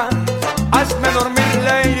Laura. Hazme dormir,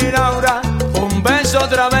 Lady Laura. Un beso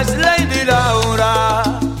otra vez, Lady Laura.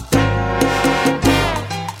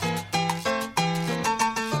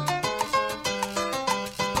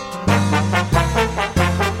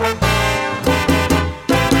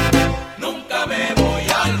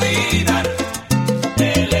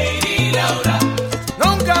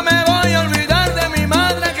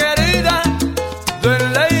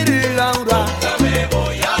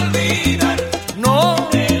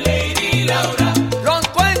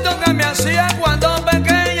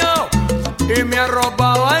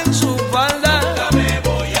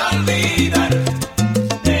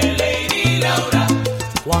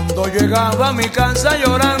 Llegaba a mi casa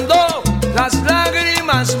llorando, las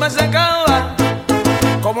lágrimas me secaban,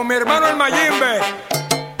 como mi hermano el Mayimbe.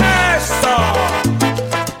 ¡Eso!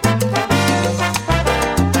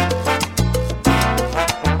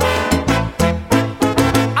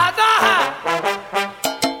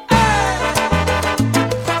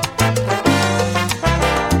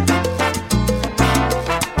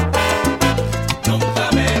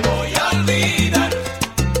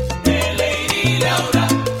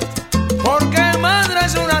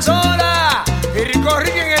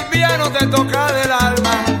 Toca del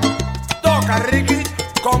alma, toca Ricky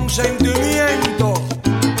con sentimiento.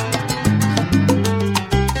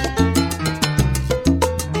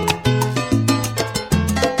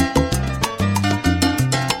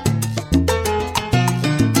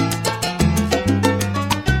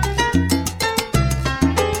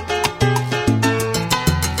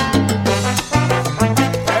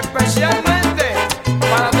 Especialmente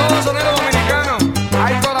para todos los soneros dominicanos,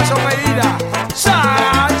 hay corazón medida.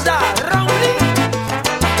 Salsa.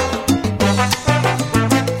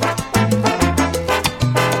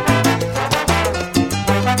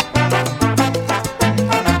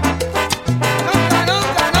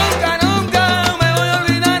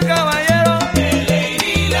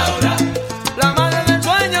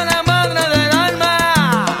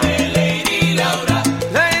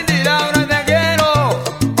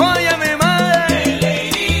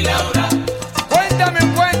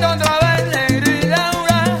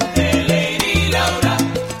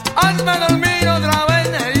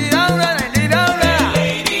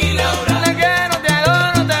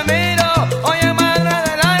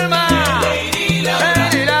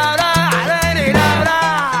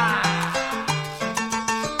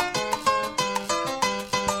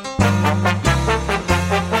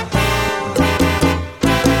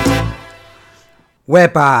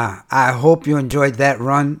 Wepa, I hope you enjoyed that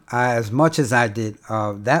run as much as I did.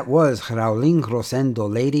 That was Raulín Rosendo,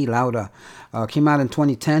 Lady Laura. Came out in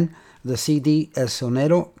 2010. The CD El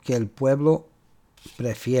Sonero que el Pueblo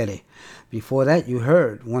Prefiere. Before that, you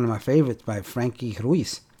heard one of my favorites by Frankie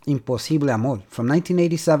Ruiz, Imposible Amor. From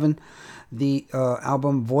 1987, the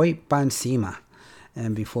album Voy Pa Encima.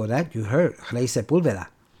 And before that, you heard Rey Sepúlveda,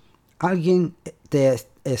 Alguien te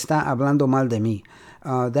está hablando mal de mí.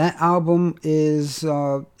 That album is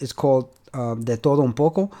called De Todo Un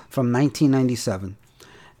Poco from 1997.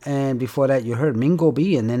 And before that, you heard Mingo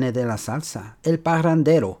B and Nene de la Salsa, El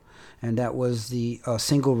Parrandero. And that was the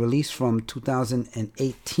single release from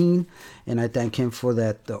 2018. And I thank him for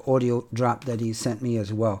that audio drop that he sent me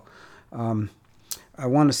as well. I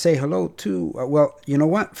want to say hello to, well, you know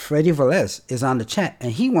what? Freddie Velez is on the chat,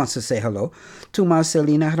 and he wants to say hello to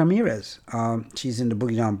Marcelina Ramirez. She's in the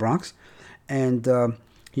Boogie Down Bronx, and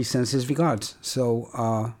he sends his regards.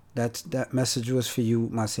 So that message was for you,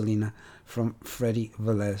 Marcelina, from Freddie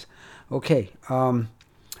Velez. Okay,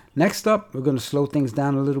 next up, we're going to slow things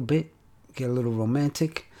down a little bit, get a little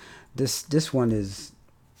romantic. This one is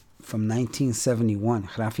from 1971,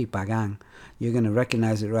 Rafi Pagan. You're going to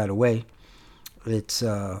recognize it right away. It's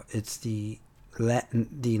the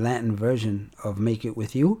Latin version of Make It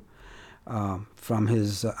With You from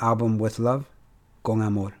his album With Love, Con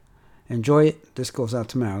Amor. Enjoy it. This goes out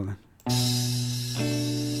to Marilyn.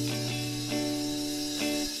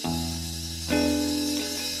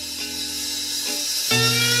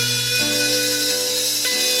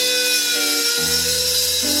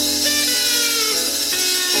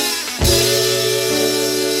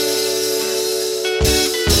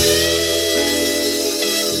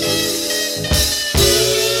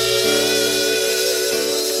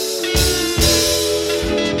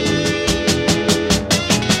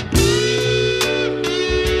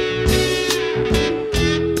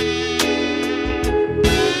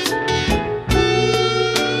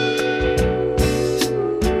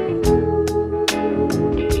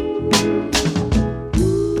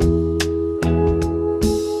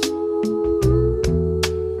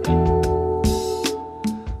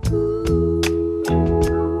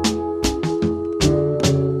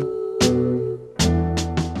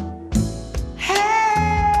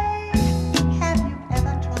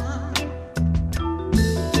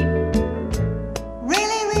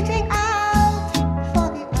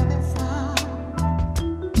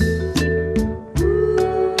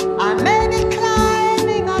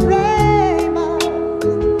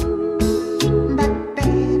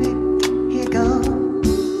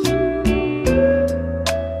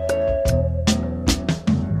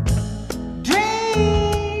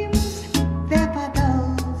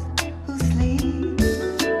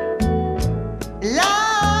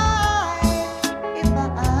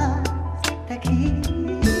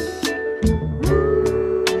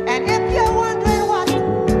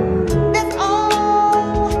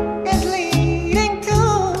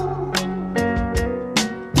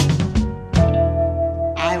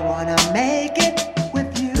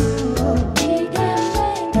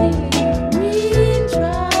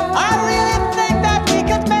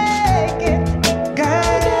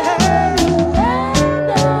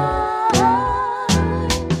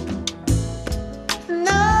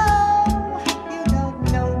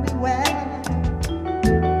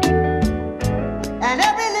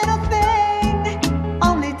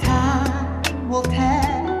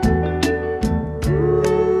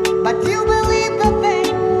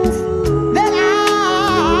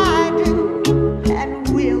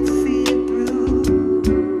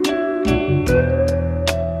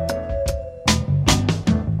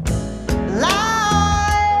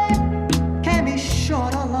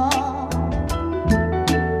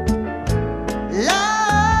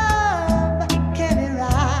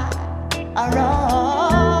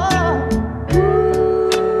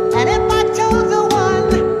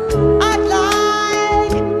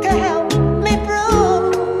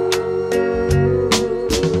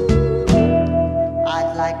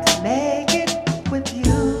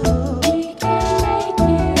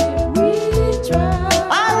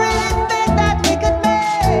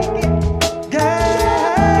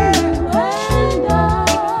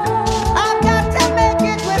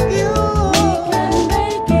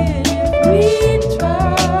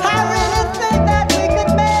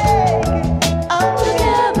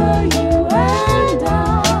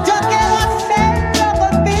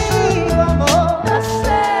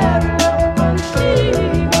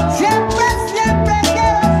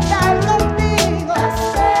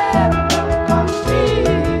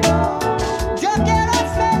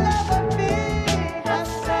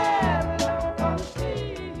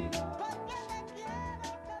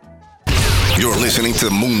 listening to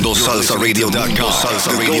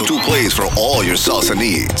MundoSalsaRadio.com, the go-to place for all your salsa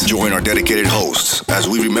needs. Join our dedicated hosts as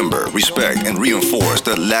we remember, respect, and reinforce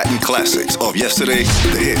the Latin classics of yesterday,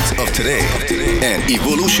 the hits of today, and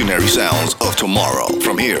evolutionary sounds of tomorrow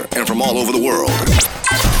from here and from all over the world.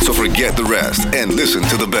 So forget the rest and listen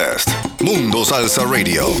to the best. Mundo Salsa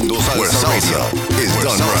Radio, where salsa is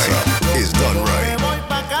done right. Is done right.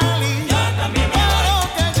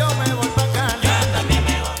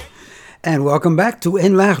 And welcome back to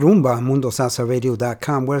En La Rumba,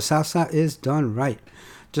 MundoSalsaRadio.com, where salsa is done right.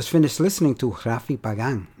 Just finished listening to Rafi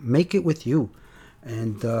Pagan, Make It With You.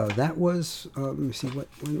 And that was, let me see,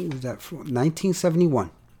 when was that from?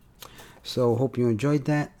 1971. So hope you enjoyed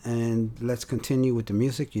that. And let's continue with the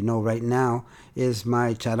music. You know, right now is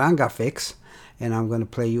my charanga fix. And I'm going to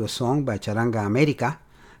play you a song by Charanga America,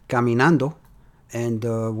 Caminando. And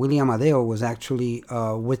William Amadeo was actually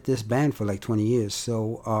with this band for like 20 years.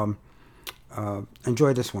 So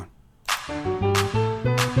enjoy this one.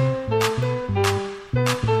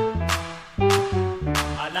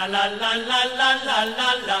 La la la la la la la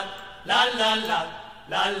la la la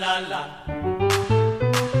la la la.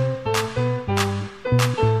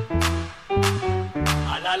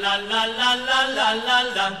 La la la la la la la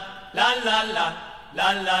la la la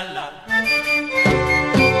la la la.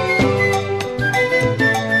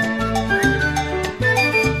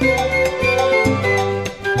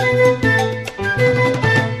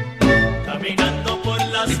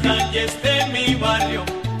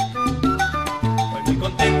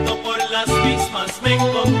 me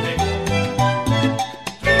encontré.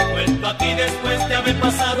 He vuelto aquí después de haber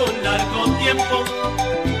pasado un largo tiempo.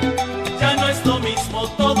 Ya no es lo mismo,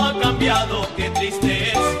 todo ha cambiado, qué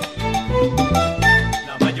triste es.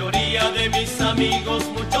 La mayoría de mis amigos,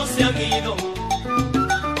 muchos se han ido.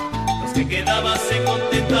 Los que quedaban se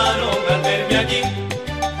contentaron al verme allí.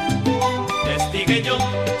 Les dije yo,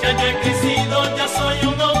 ya yo he crecido, ya soy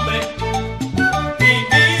un hombre. Y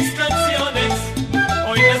mis canciones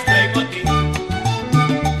hoy les traigo aquí.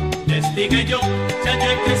 Les dije yo, ya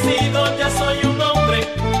yo he crecido, ya soy un hombre.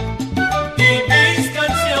 Y mis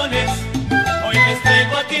canciones hoy les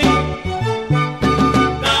traigo aquí.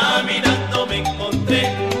 Caminando me encontré,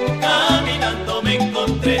 caminando me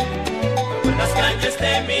encontré. Por las calles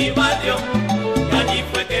de mi barrio, y allí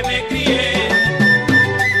fue que me crié.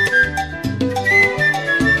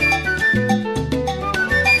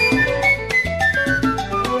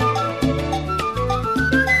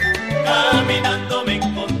 Caminando me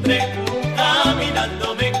encontré,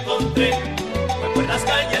 caminando me encontré. Fue por las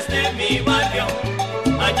calles de mi barrio,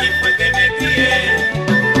 allí fue que me crié.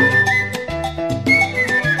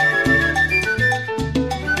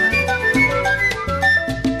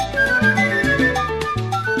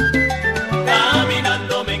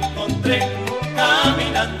 Caminando me encontré,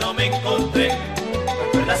 caminando me encontré.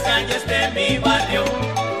 Fue por las calles de mi barrio,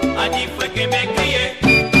 allí fue que me crié.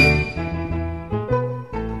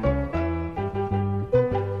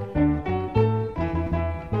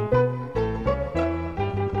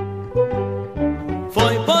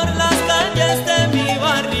 Fue por las calles de mi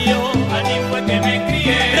barrio, allí fue que me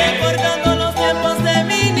crié. Recordando los tiempos de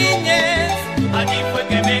mi niñez, allí fue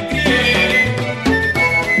que me crié.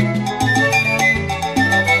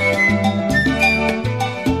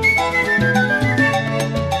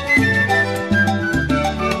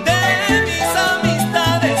 De mis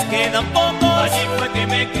amistades quedan pocos, allí fue que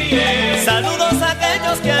me crié. Saludos a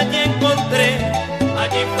aquellos que allí encontré,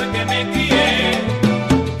 allí fue que me crié.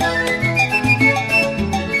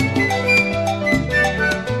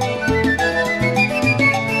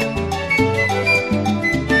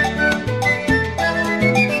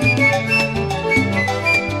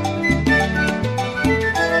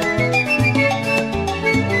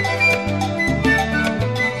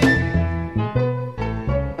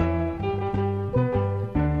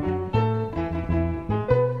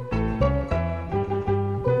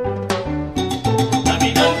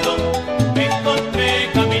 Caminando me encontré,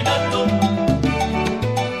 caminando,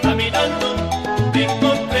 caminando me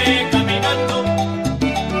encontré, caminando,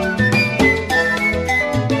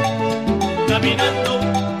 caminando,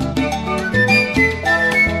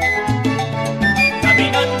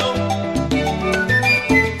 caminando,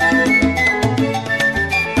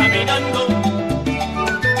 caminando,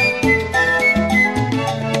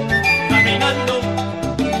 caminando.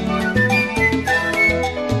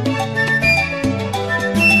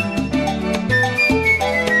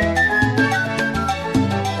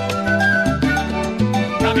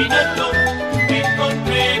 Caminando, me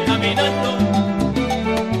encontré caminando,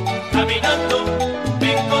 caminando, me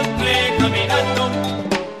encontré caminando.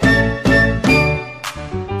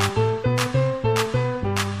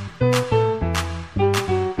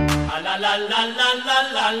 A la la la la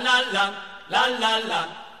la la la la la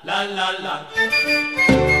la la la la.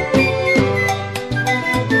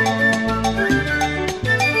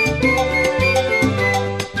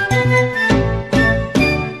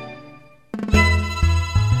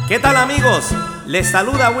 ¿Qué tal, amigos? Les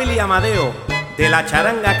saluda Willy Amadeo de la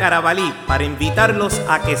Charanga Carabalí para invitarlos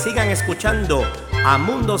a que sigan escuchando a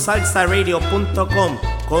mundosalsaradio.com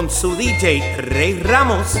con su DJ Rey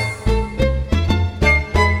Ramos.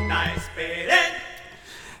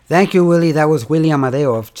 Thank you, Willie. That was Willie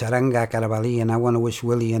Amadeo of Charanga Carabalí, and I want to wish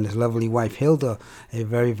Willie and his lovely wife Hilda a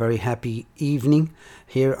very, very happy evening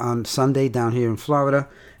here on Sunday down here in Florida.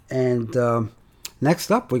 And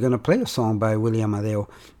next up, we're going to play a song by Willie Amadeo.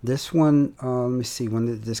 This one, let me see, when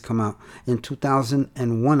did this come out? In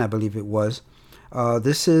 2001, I believe it was.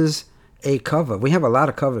 This is a cover. We have a lot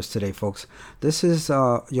of covers today, folks. This is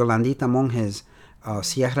Yolandita Monge's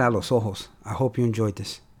Cierra los Ojos. I hope you enjoyed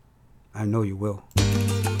this. I know you will.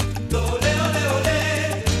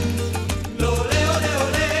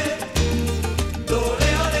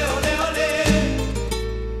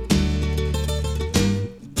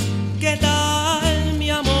 ¿Qué tal, mi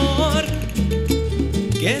amor?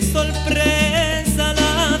 Qué sorpresa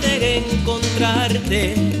la de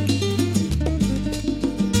encontrarte.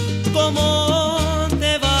 ¿Cómo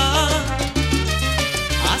te va?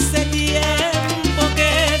 Hace tiempo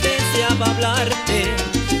que deseaba hablarte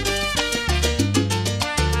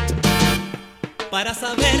para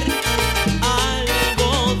saber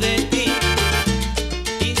algo de ti.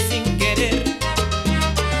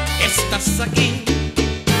 estás aquí.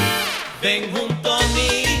 Ven junto a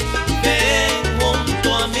mí, ven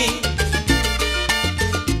junto a mí.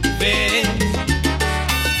 Ven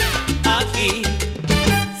aquí.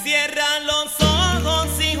 Cierra los ojos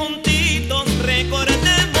y juntitos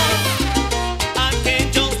recordemos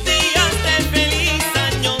aquellos días de feliz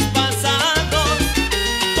años pasados,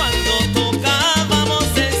 cuando tocábamos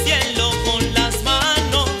el cielo con las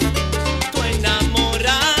manos. Tú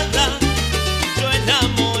enamorada, yo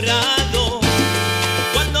enamorado,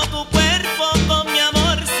 cuando tu cuerpo con mi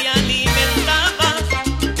amor se alimentaba,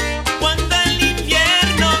 cuando el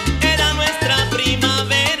invierno era nuestra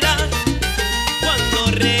primavera, cuando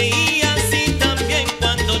reías y también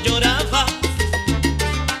cuando llorabas.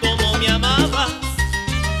 Como me amabas,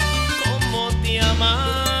 como te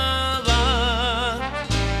amaba.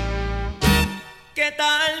 ¿Qué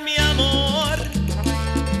tal, mi amor?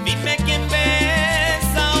 Dime quién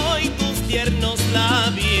besa hoy tus tiernos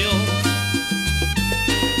labios.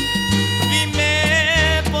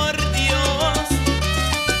 Dime, por Dios,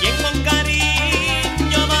 quién con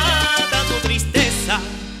cariño mata tu tristeza.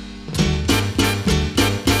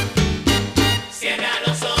 Cierra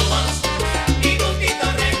los ojos y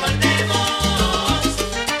juntitos recordemos.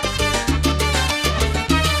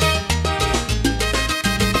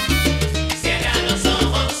 Cierra los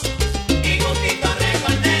ojos y juntitos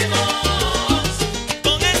recordemos.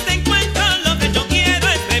 Con este encuentro lo que yo quiero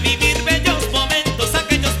es revivir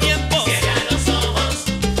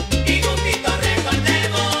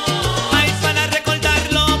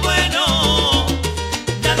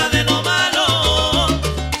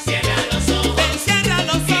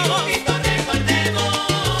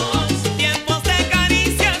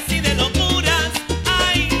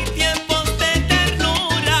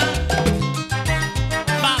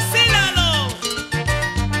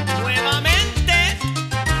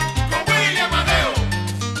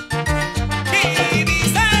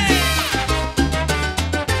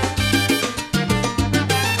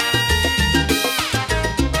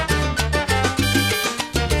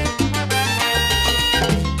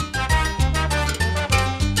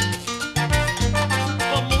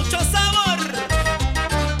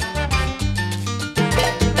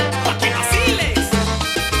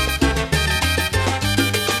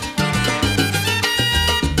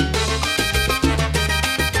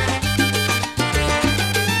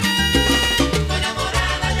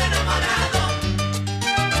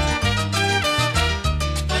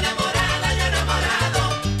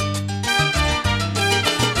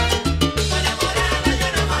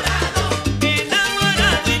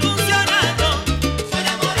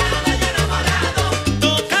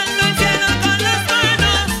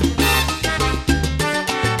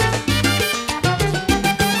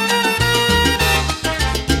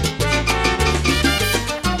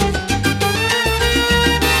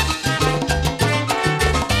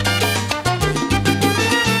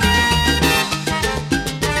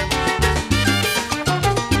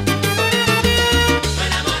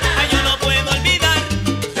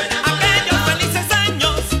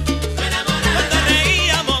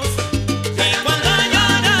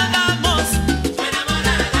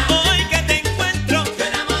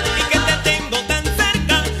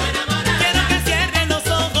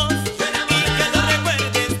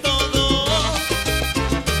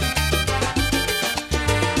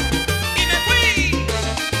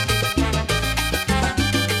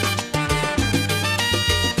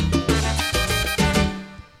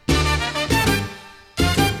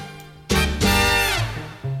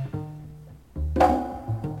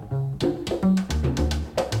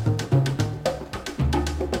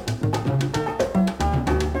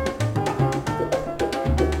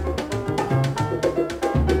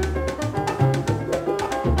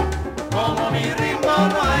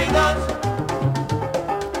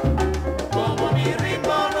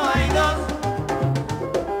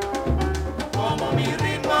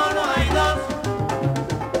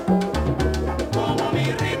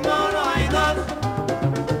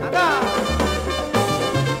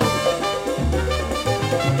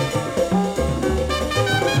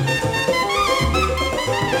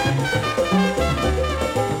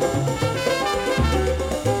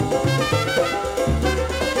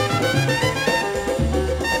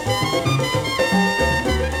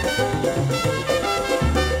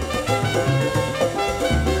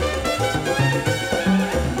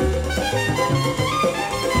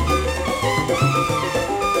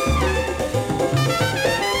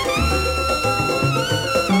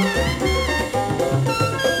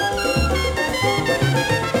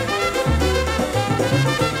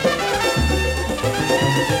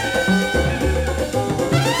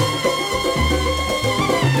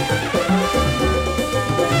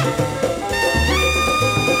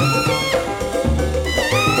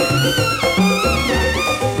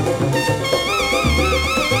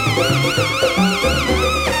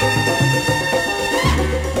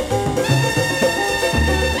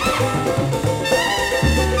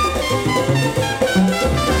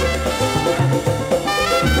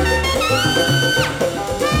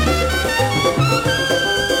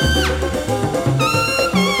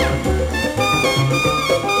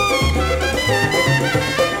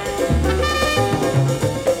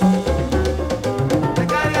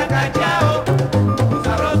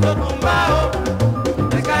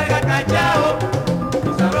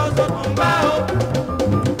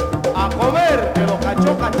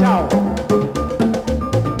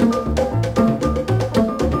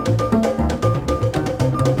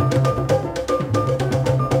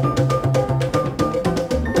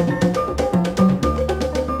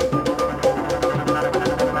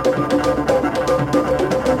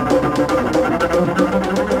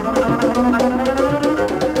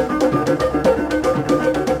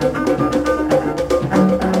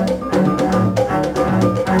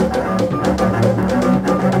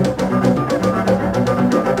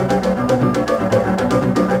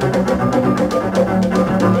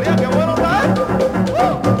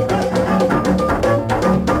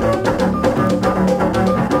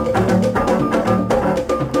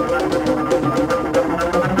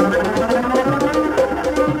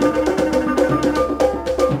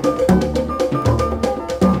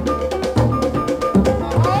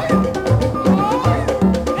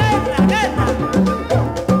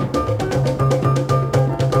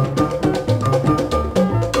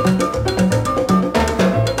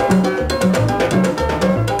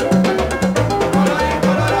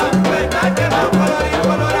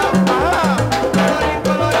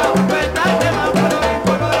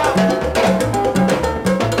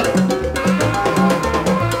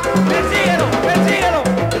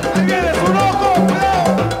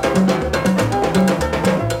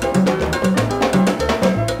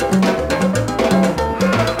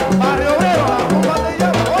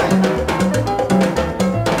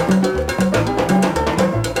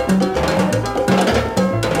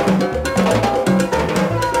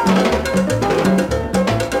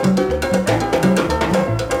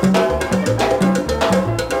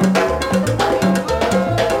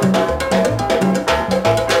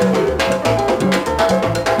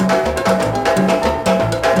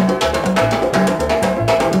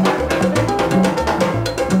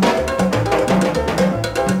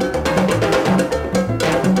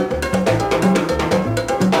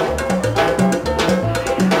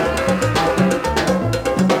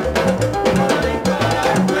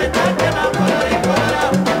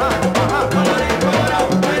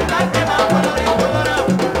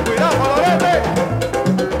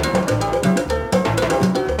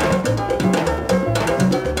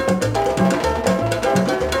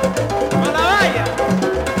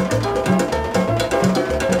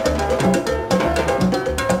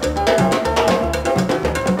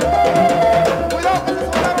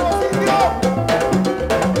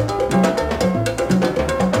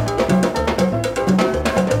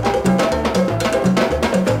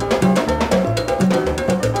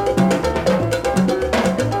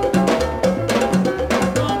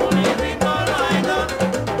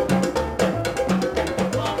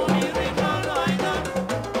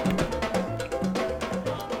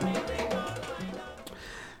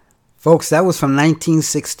Folks, that was from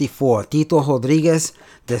 1964. Tito Rodriguez,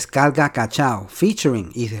 Descarga Cachao,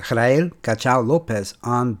 featuring Israel Cachao Lopez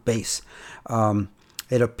on bass.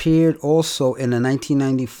 It appeared also in the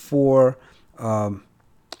 1994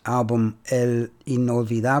 album El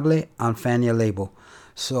Inolvidable on Fania label.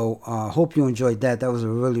 So hope you enjoyed that. That was a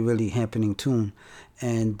really, really happening tune.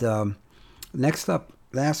 And next up,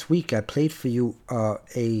 last week I played for you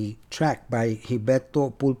a track by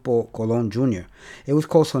Gilberto Pulpo Colon Jr. It was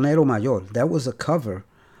called Sonero Mayor. That was a cover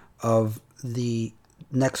of the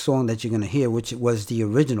next song that you're going to hear, which was the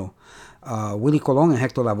original. Willie Colon and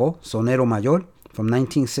Hector Lavoe, Sonero Mayor, from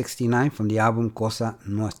 1969, from the album Cosa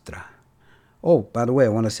Nuestra. Oh, by the way, I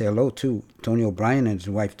want to say hello to Tony O'Brien and his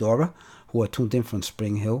wife Dora, who are tuned in from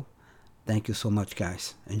Spring Hill. Thank you so much,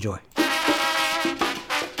 guys. Enjoy.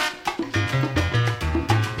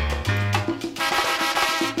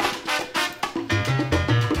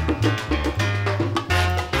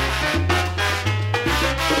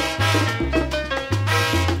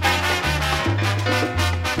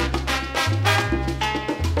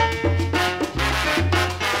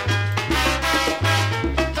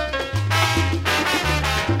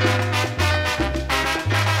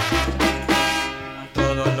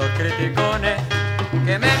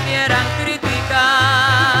 Que me quieran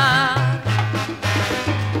criticar.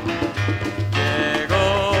 Llegó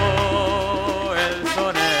el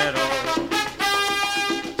sonero,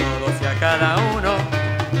 todos y a cada uno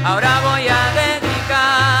ahora voy a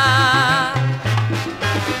dedicar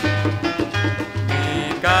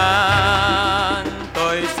mi canto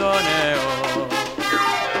y soneo. Sonero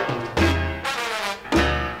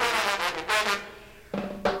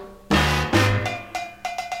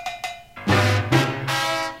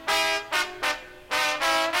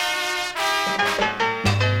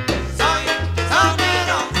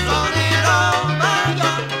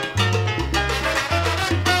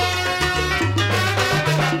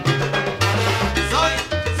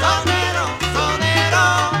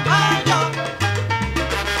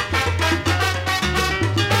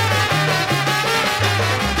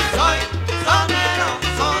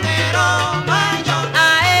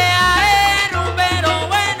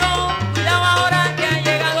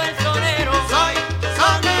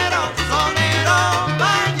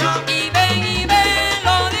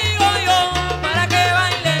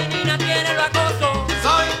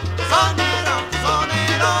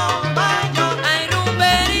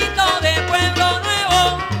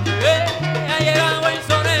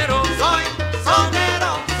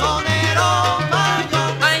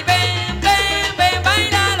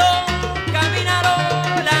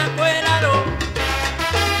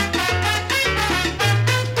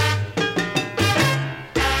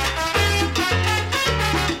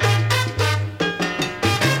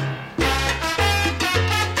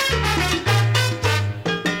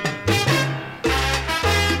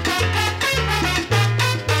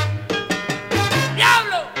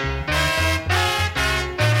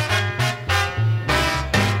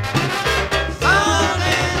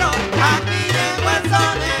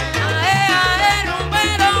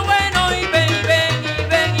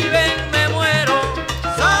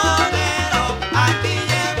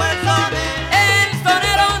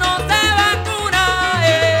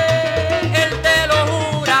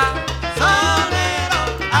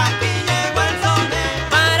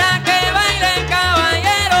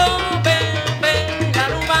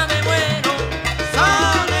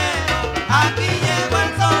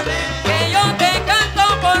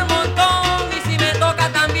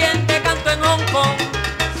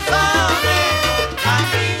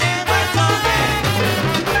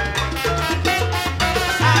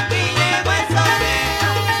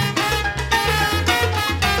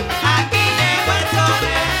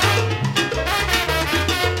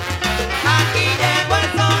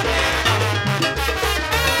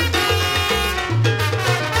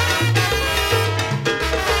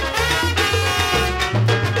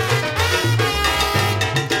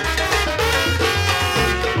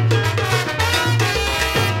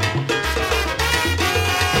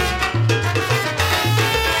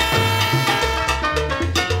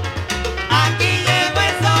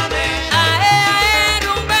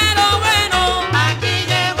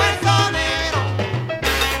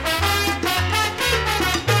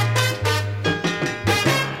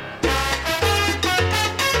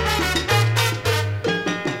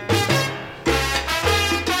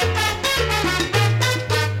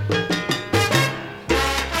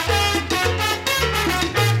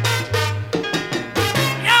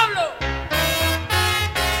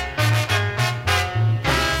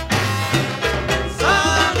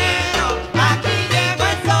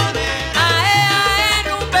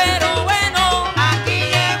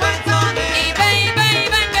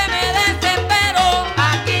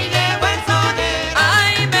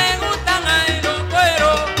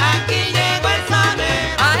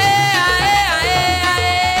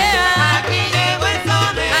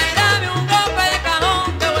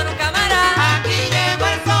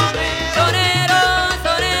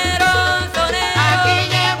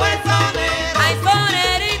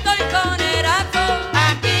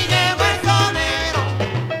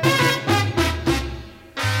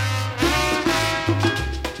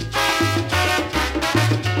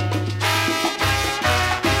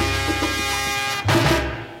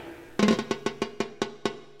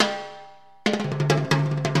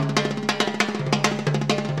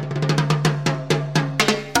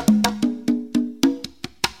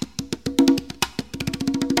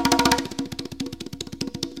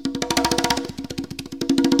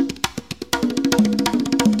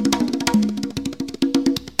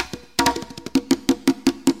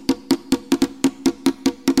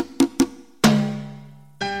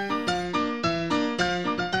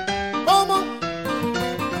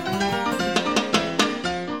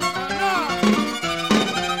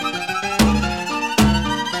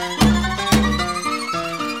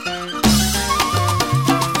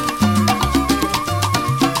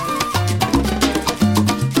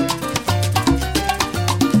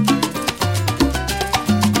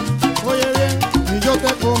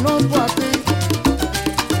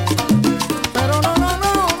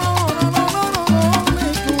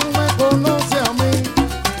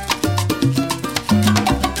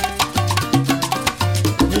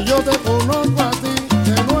te conozco a ti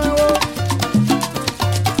de nuevo.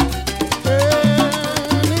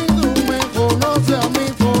 Ni tú me conoces a mí,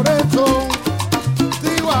 por eso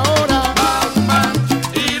digo ahora. Bam, bam,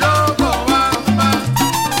 y loco, bam, bam.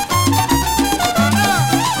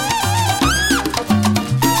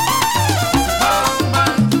 Bam,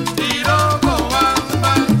 bam, y loco, bam,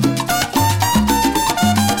 bam.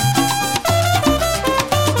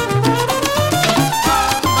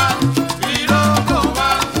 Bam, bam, y loco,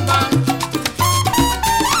 bam, bam.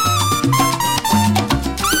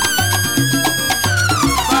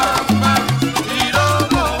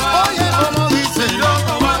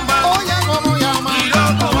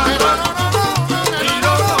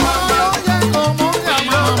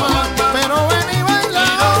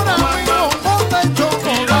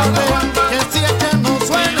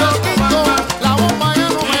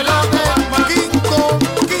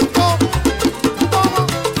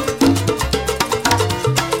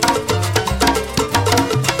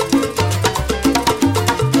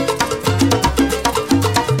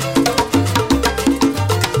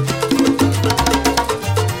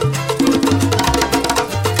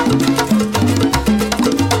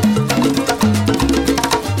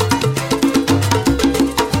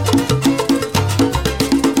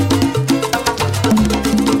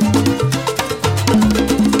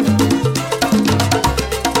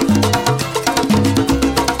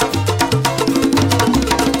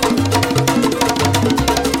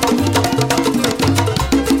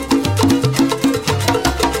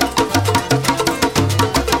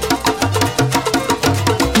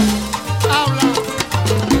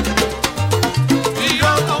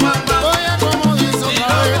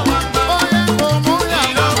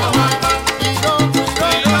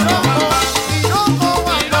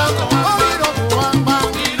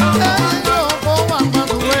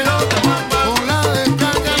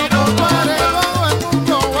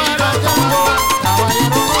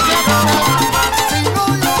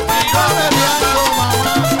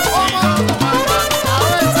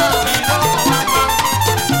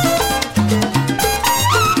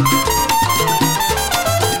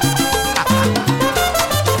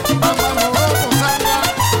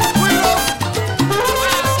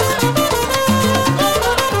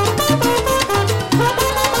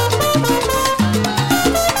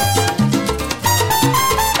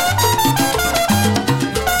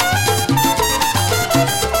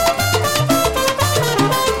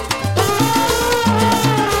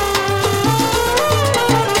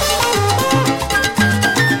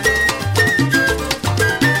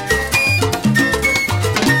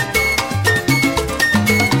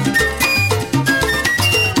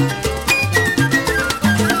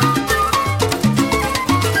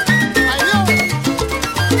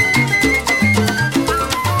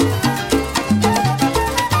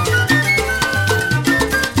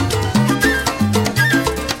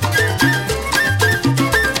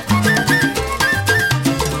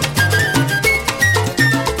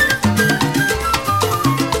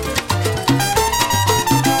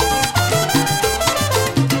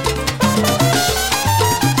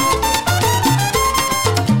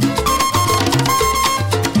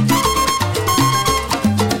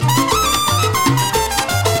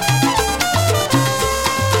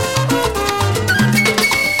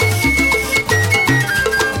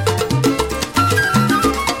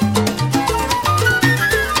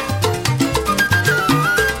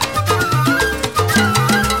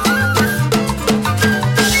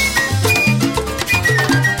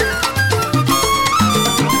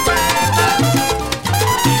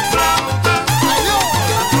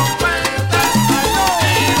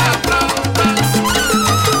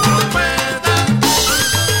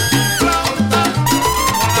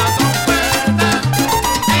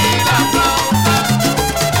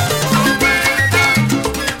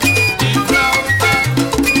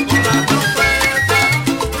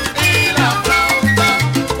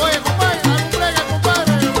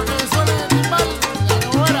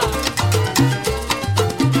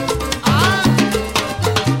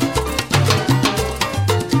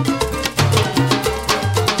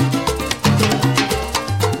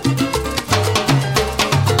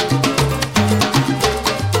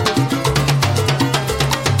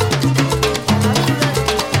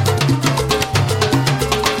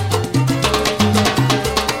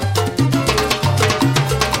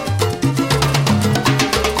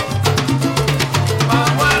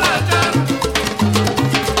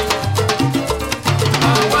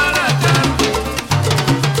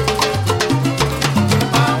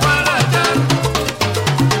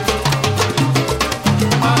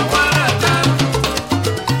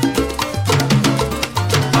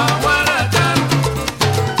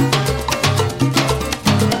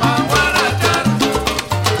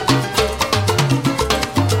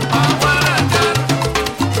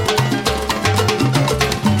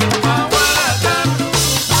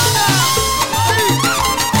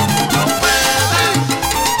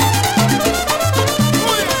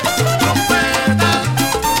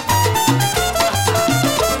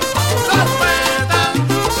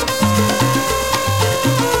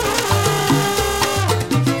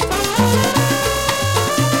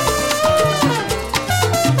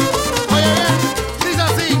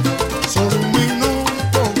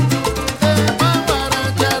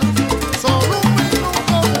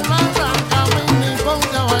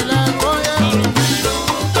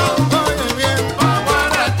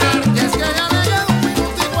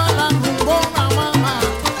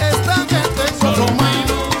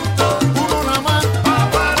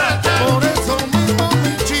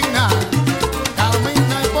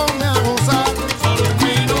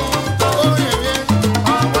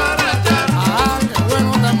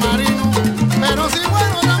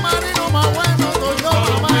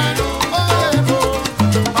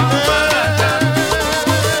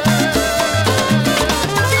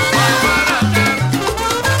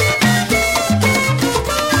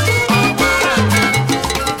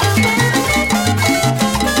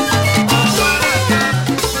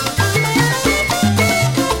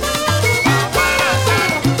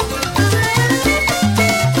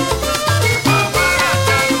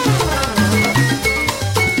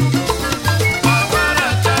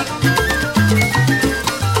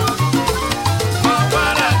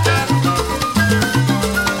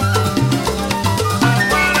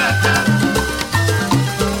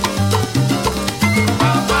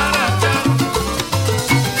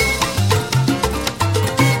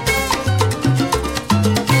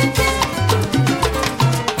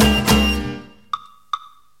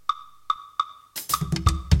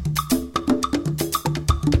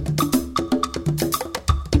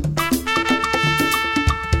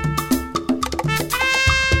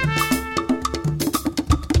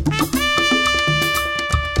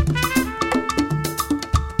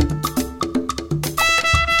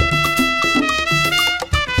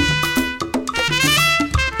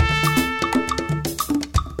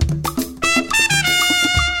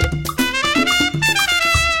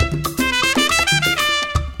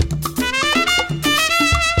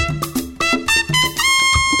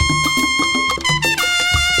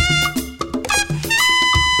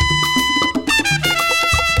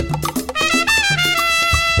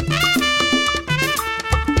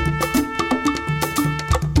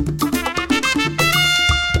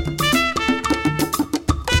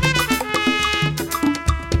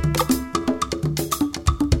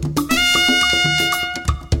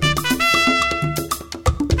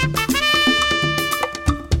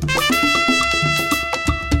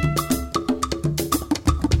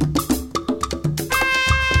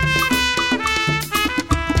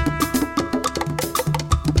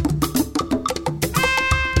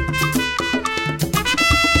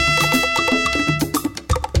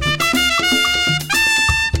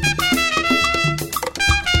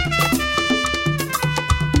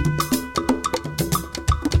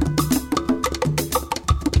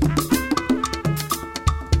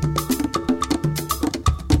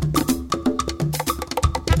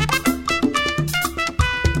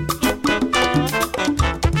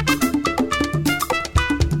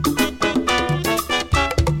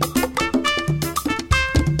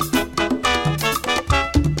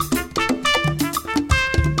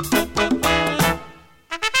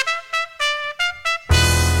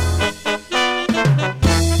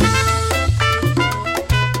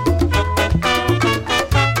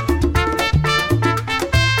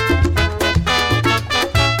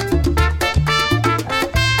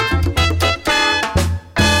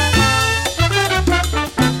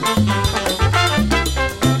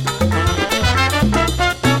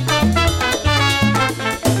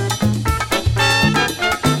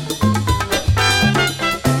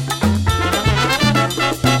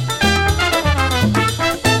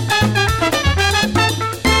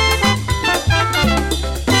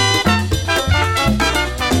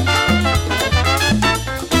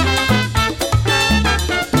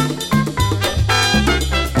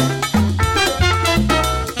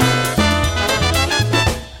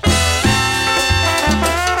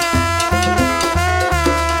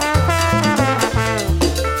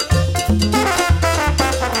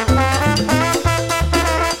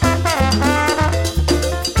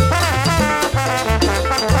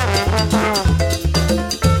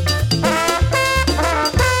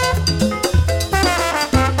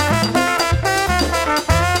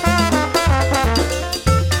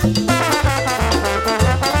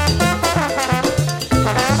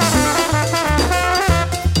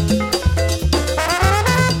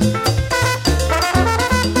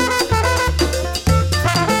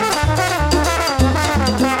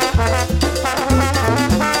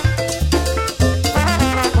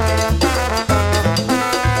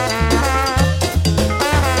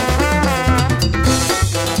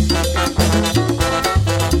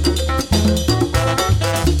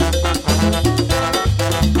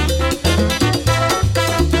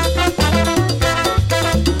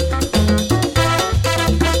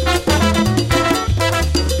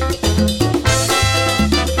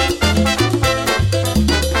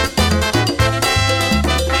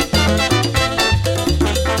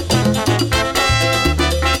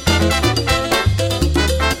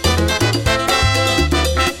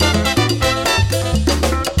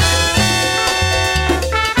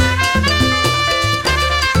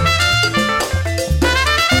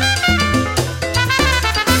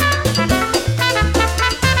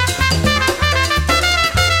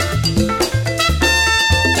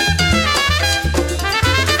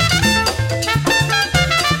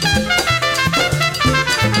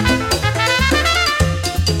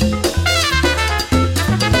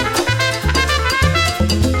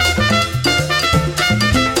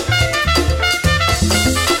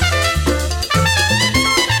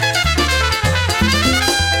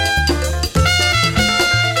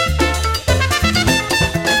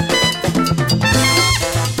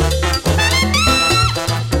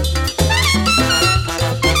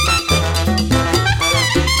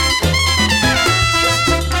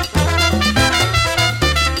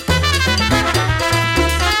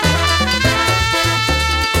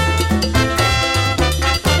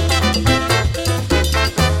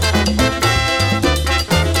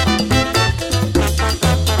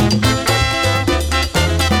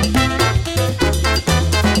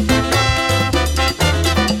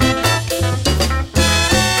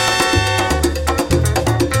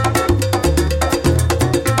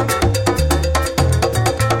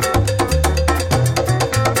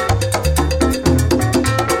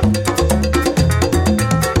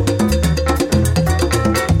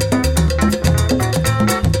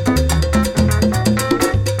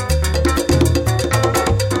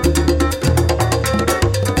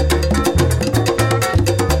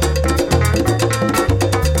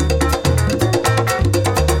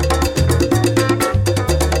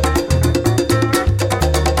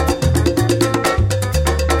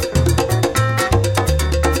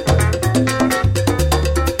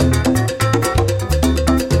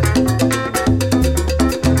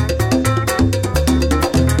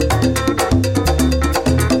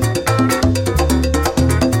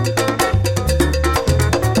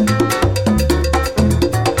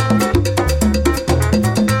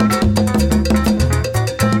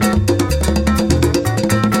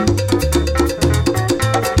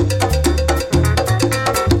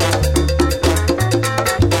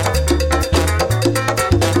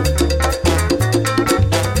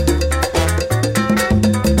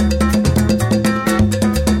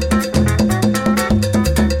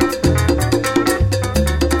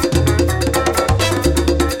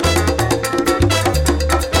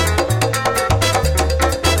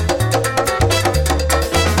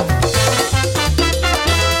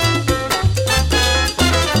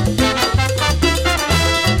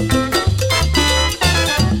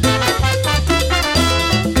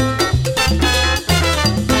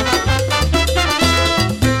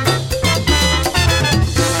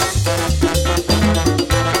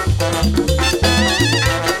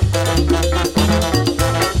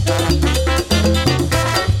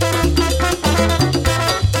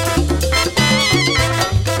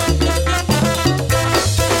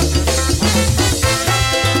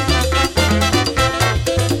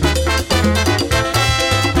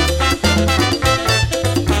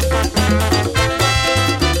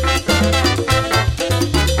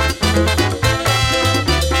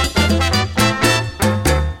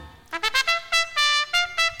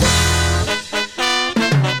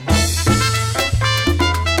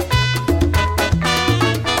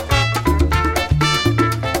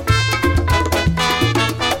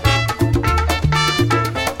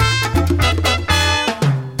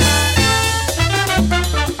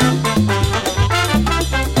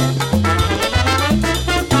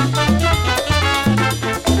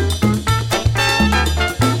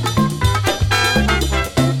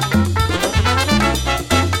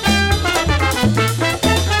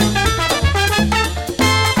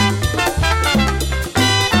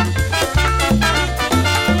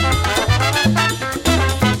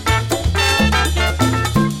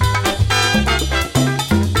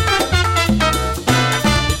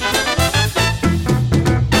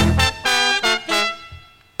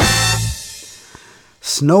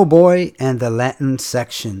 Snowboy and the Latin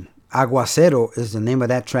Section. Aguacero is the name of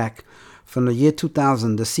that track. From the year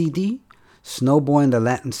 2000, the CD, Snowboy and the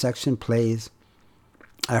Latin Section plays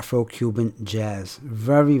Afro-Cuban jazz.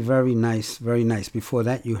 Very, very nice, very nice. Before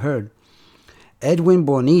that, you heard Edwin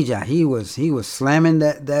Bonilla. He was slamming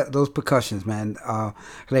those percussions, man.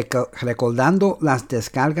 Recordando las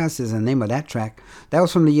Descargas is the name of that track. That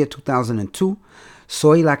was from the year 2002.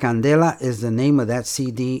 Soy la Candela is the name of that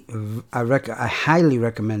CD. I highly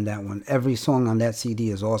recommend that one. Every song on that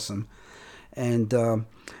CD is awesome. And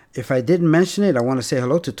if I didn't mention it, I want to say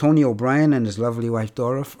hello to Tony O'Brien and his lovely wife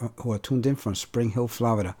Dora, who are tuned in from Spring Hill,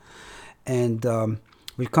 Florida. And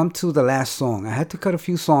we've come to the last song. I had to cut a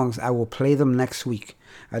few songs. I will play them next week.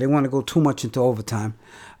 I didn't want to go too much into overtime.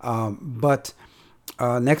 But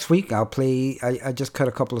next week I'll play, I just cut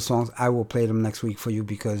a couple of songs. I will play them next week for you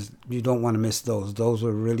because you don't want to miss those. Those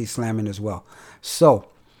were really slamming as well. So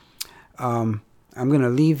I'm going to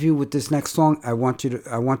leave you with this next song. I want you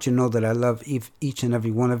to know that I love each and every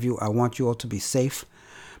one of you. I want you all to be safe.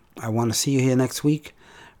 I want to see you here next week.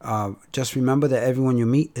 Just remember that everyone you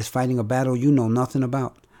meet is fighting a battle you know nothing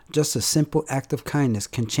about. Just a simple act of kindness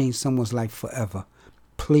can change someone's life forever.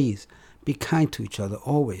 Please be kind to each other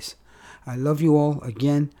always. I love you all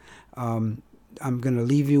again. I'm going to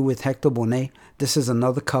leave you with Hector Bonet. This is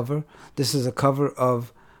another cover. This is a cover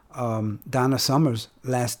of Donna Summer's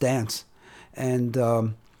Last Dance. And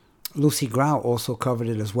Lucy Grau also covered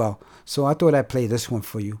it as well. So I thought I'd play this one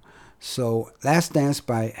for you. So Last Dance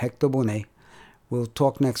by Hector Bonet. We'll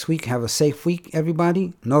talk next week. Have a safe week,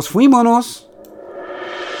 everybody. Nos fuimos.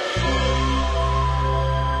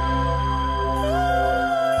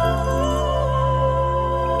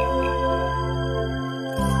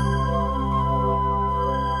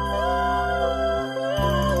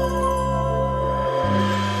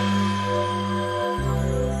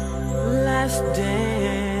 Last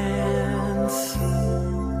dance,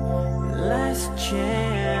 last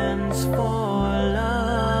chance for love.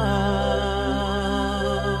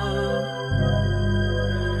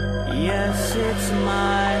 Yes, it's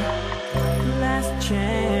my last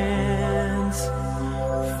chance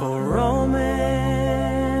for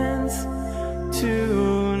romance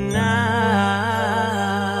tonight.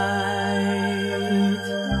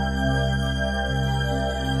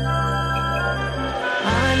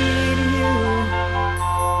 I need you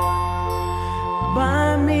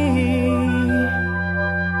by me,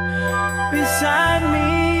 beside me,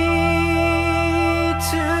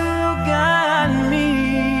 to guide me,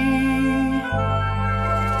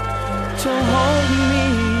 to hold me,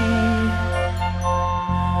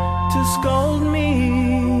 to scold me.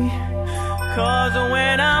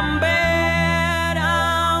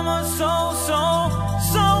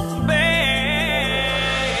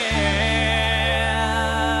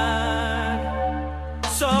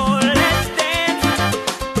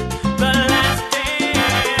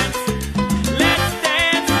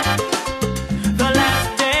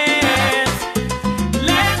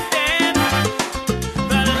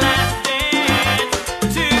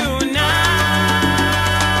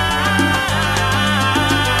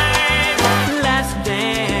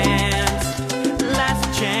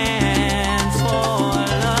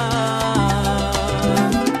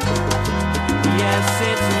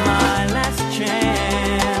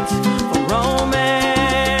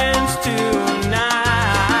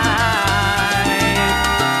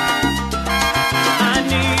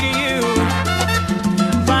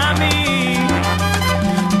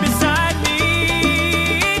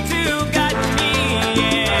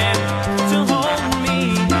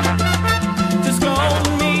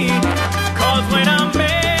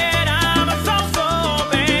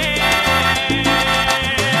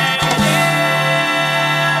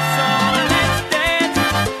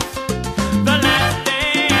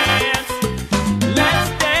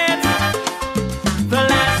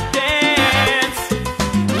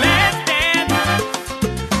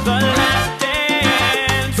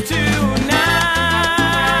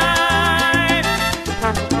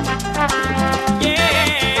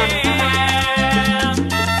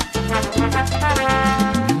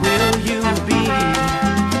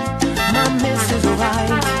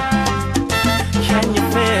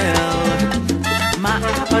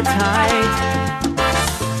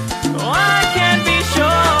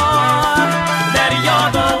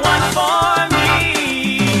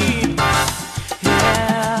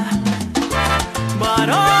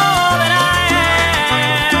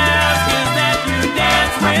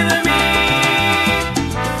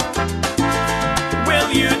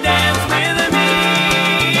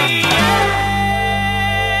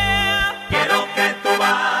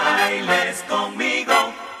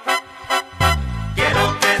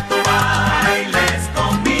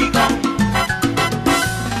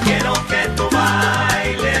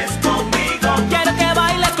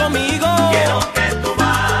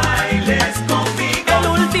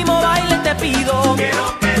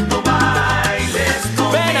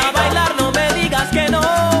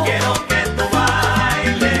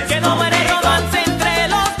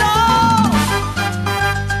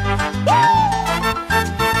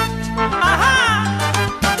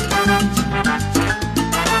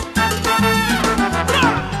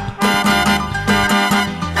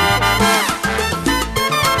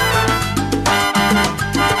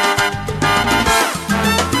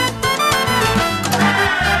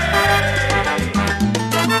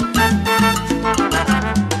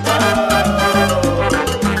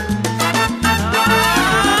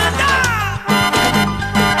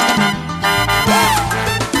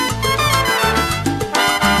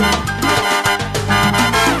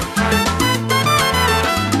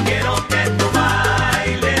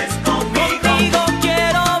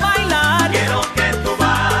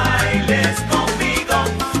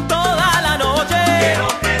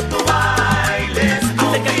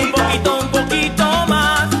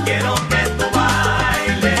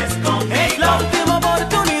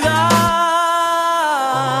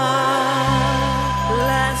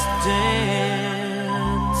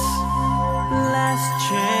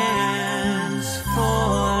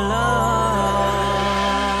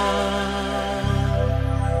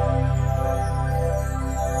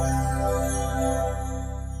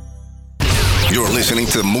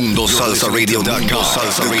 listening to MundoSalsaRadio.com,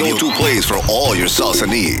 the go-to place for all your salsa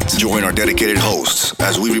needs. Join our dedicated hosts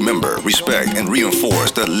as we remember, respect, and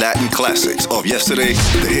reinforce the Latin classics of yesterday,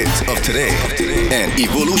 the hits of today, and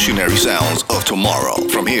evolutionary sounds of tomorrow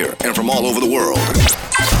from here and from all over the world.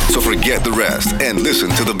 So forget the rest and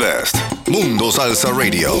listen to the best. Mundo Salsa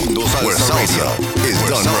Radio, where salsa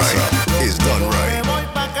is done right.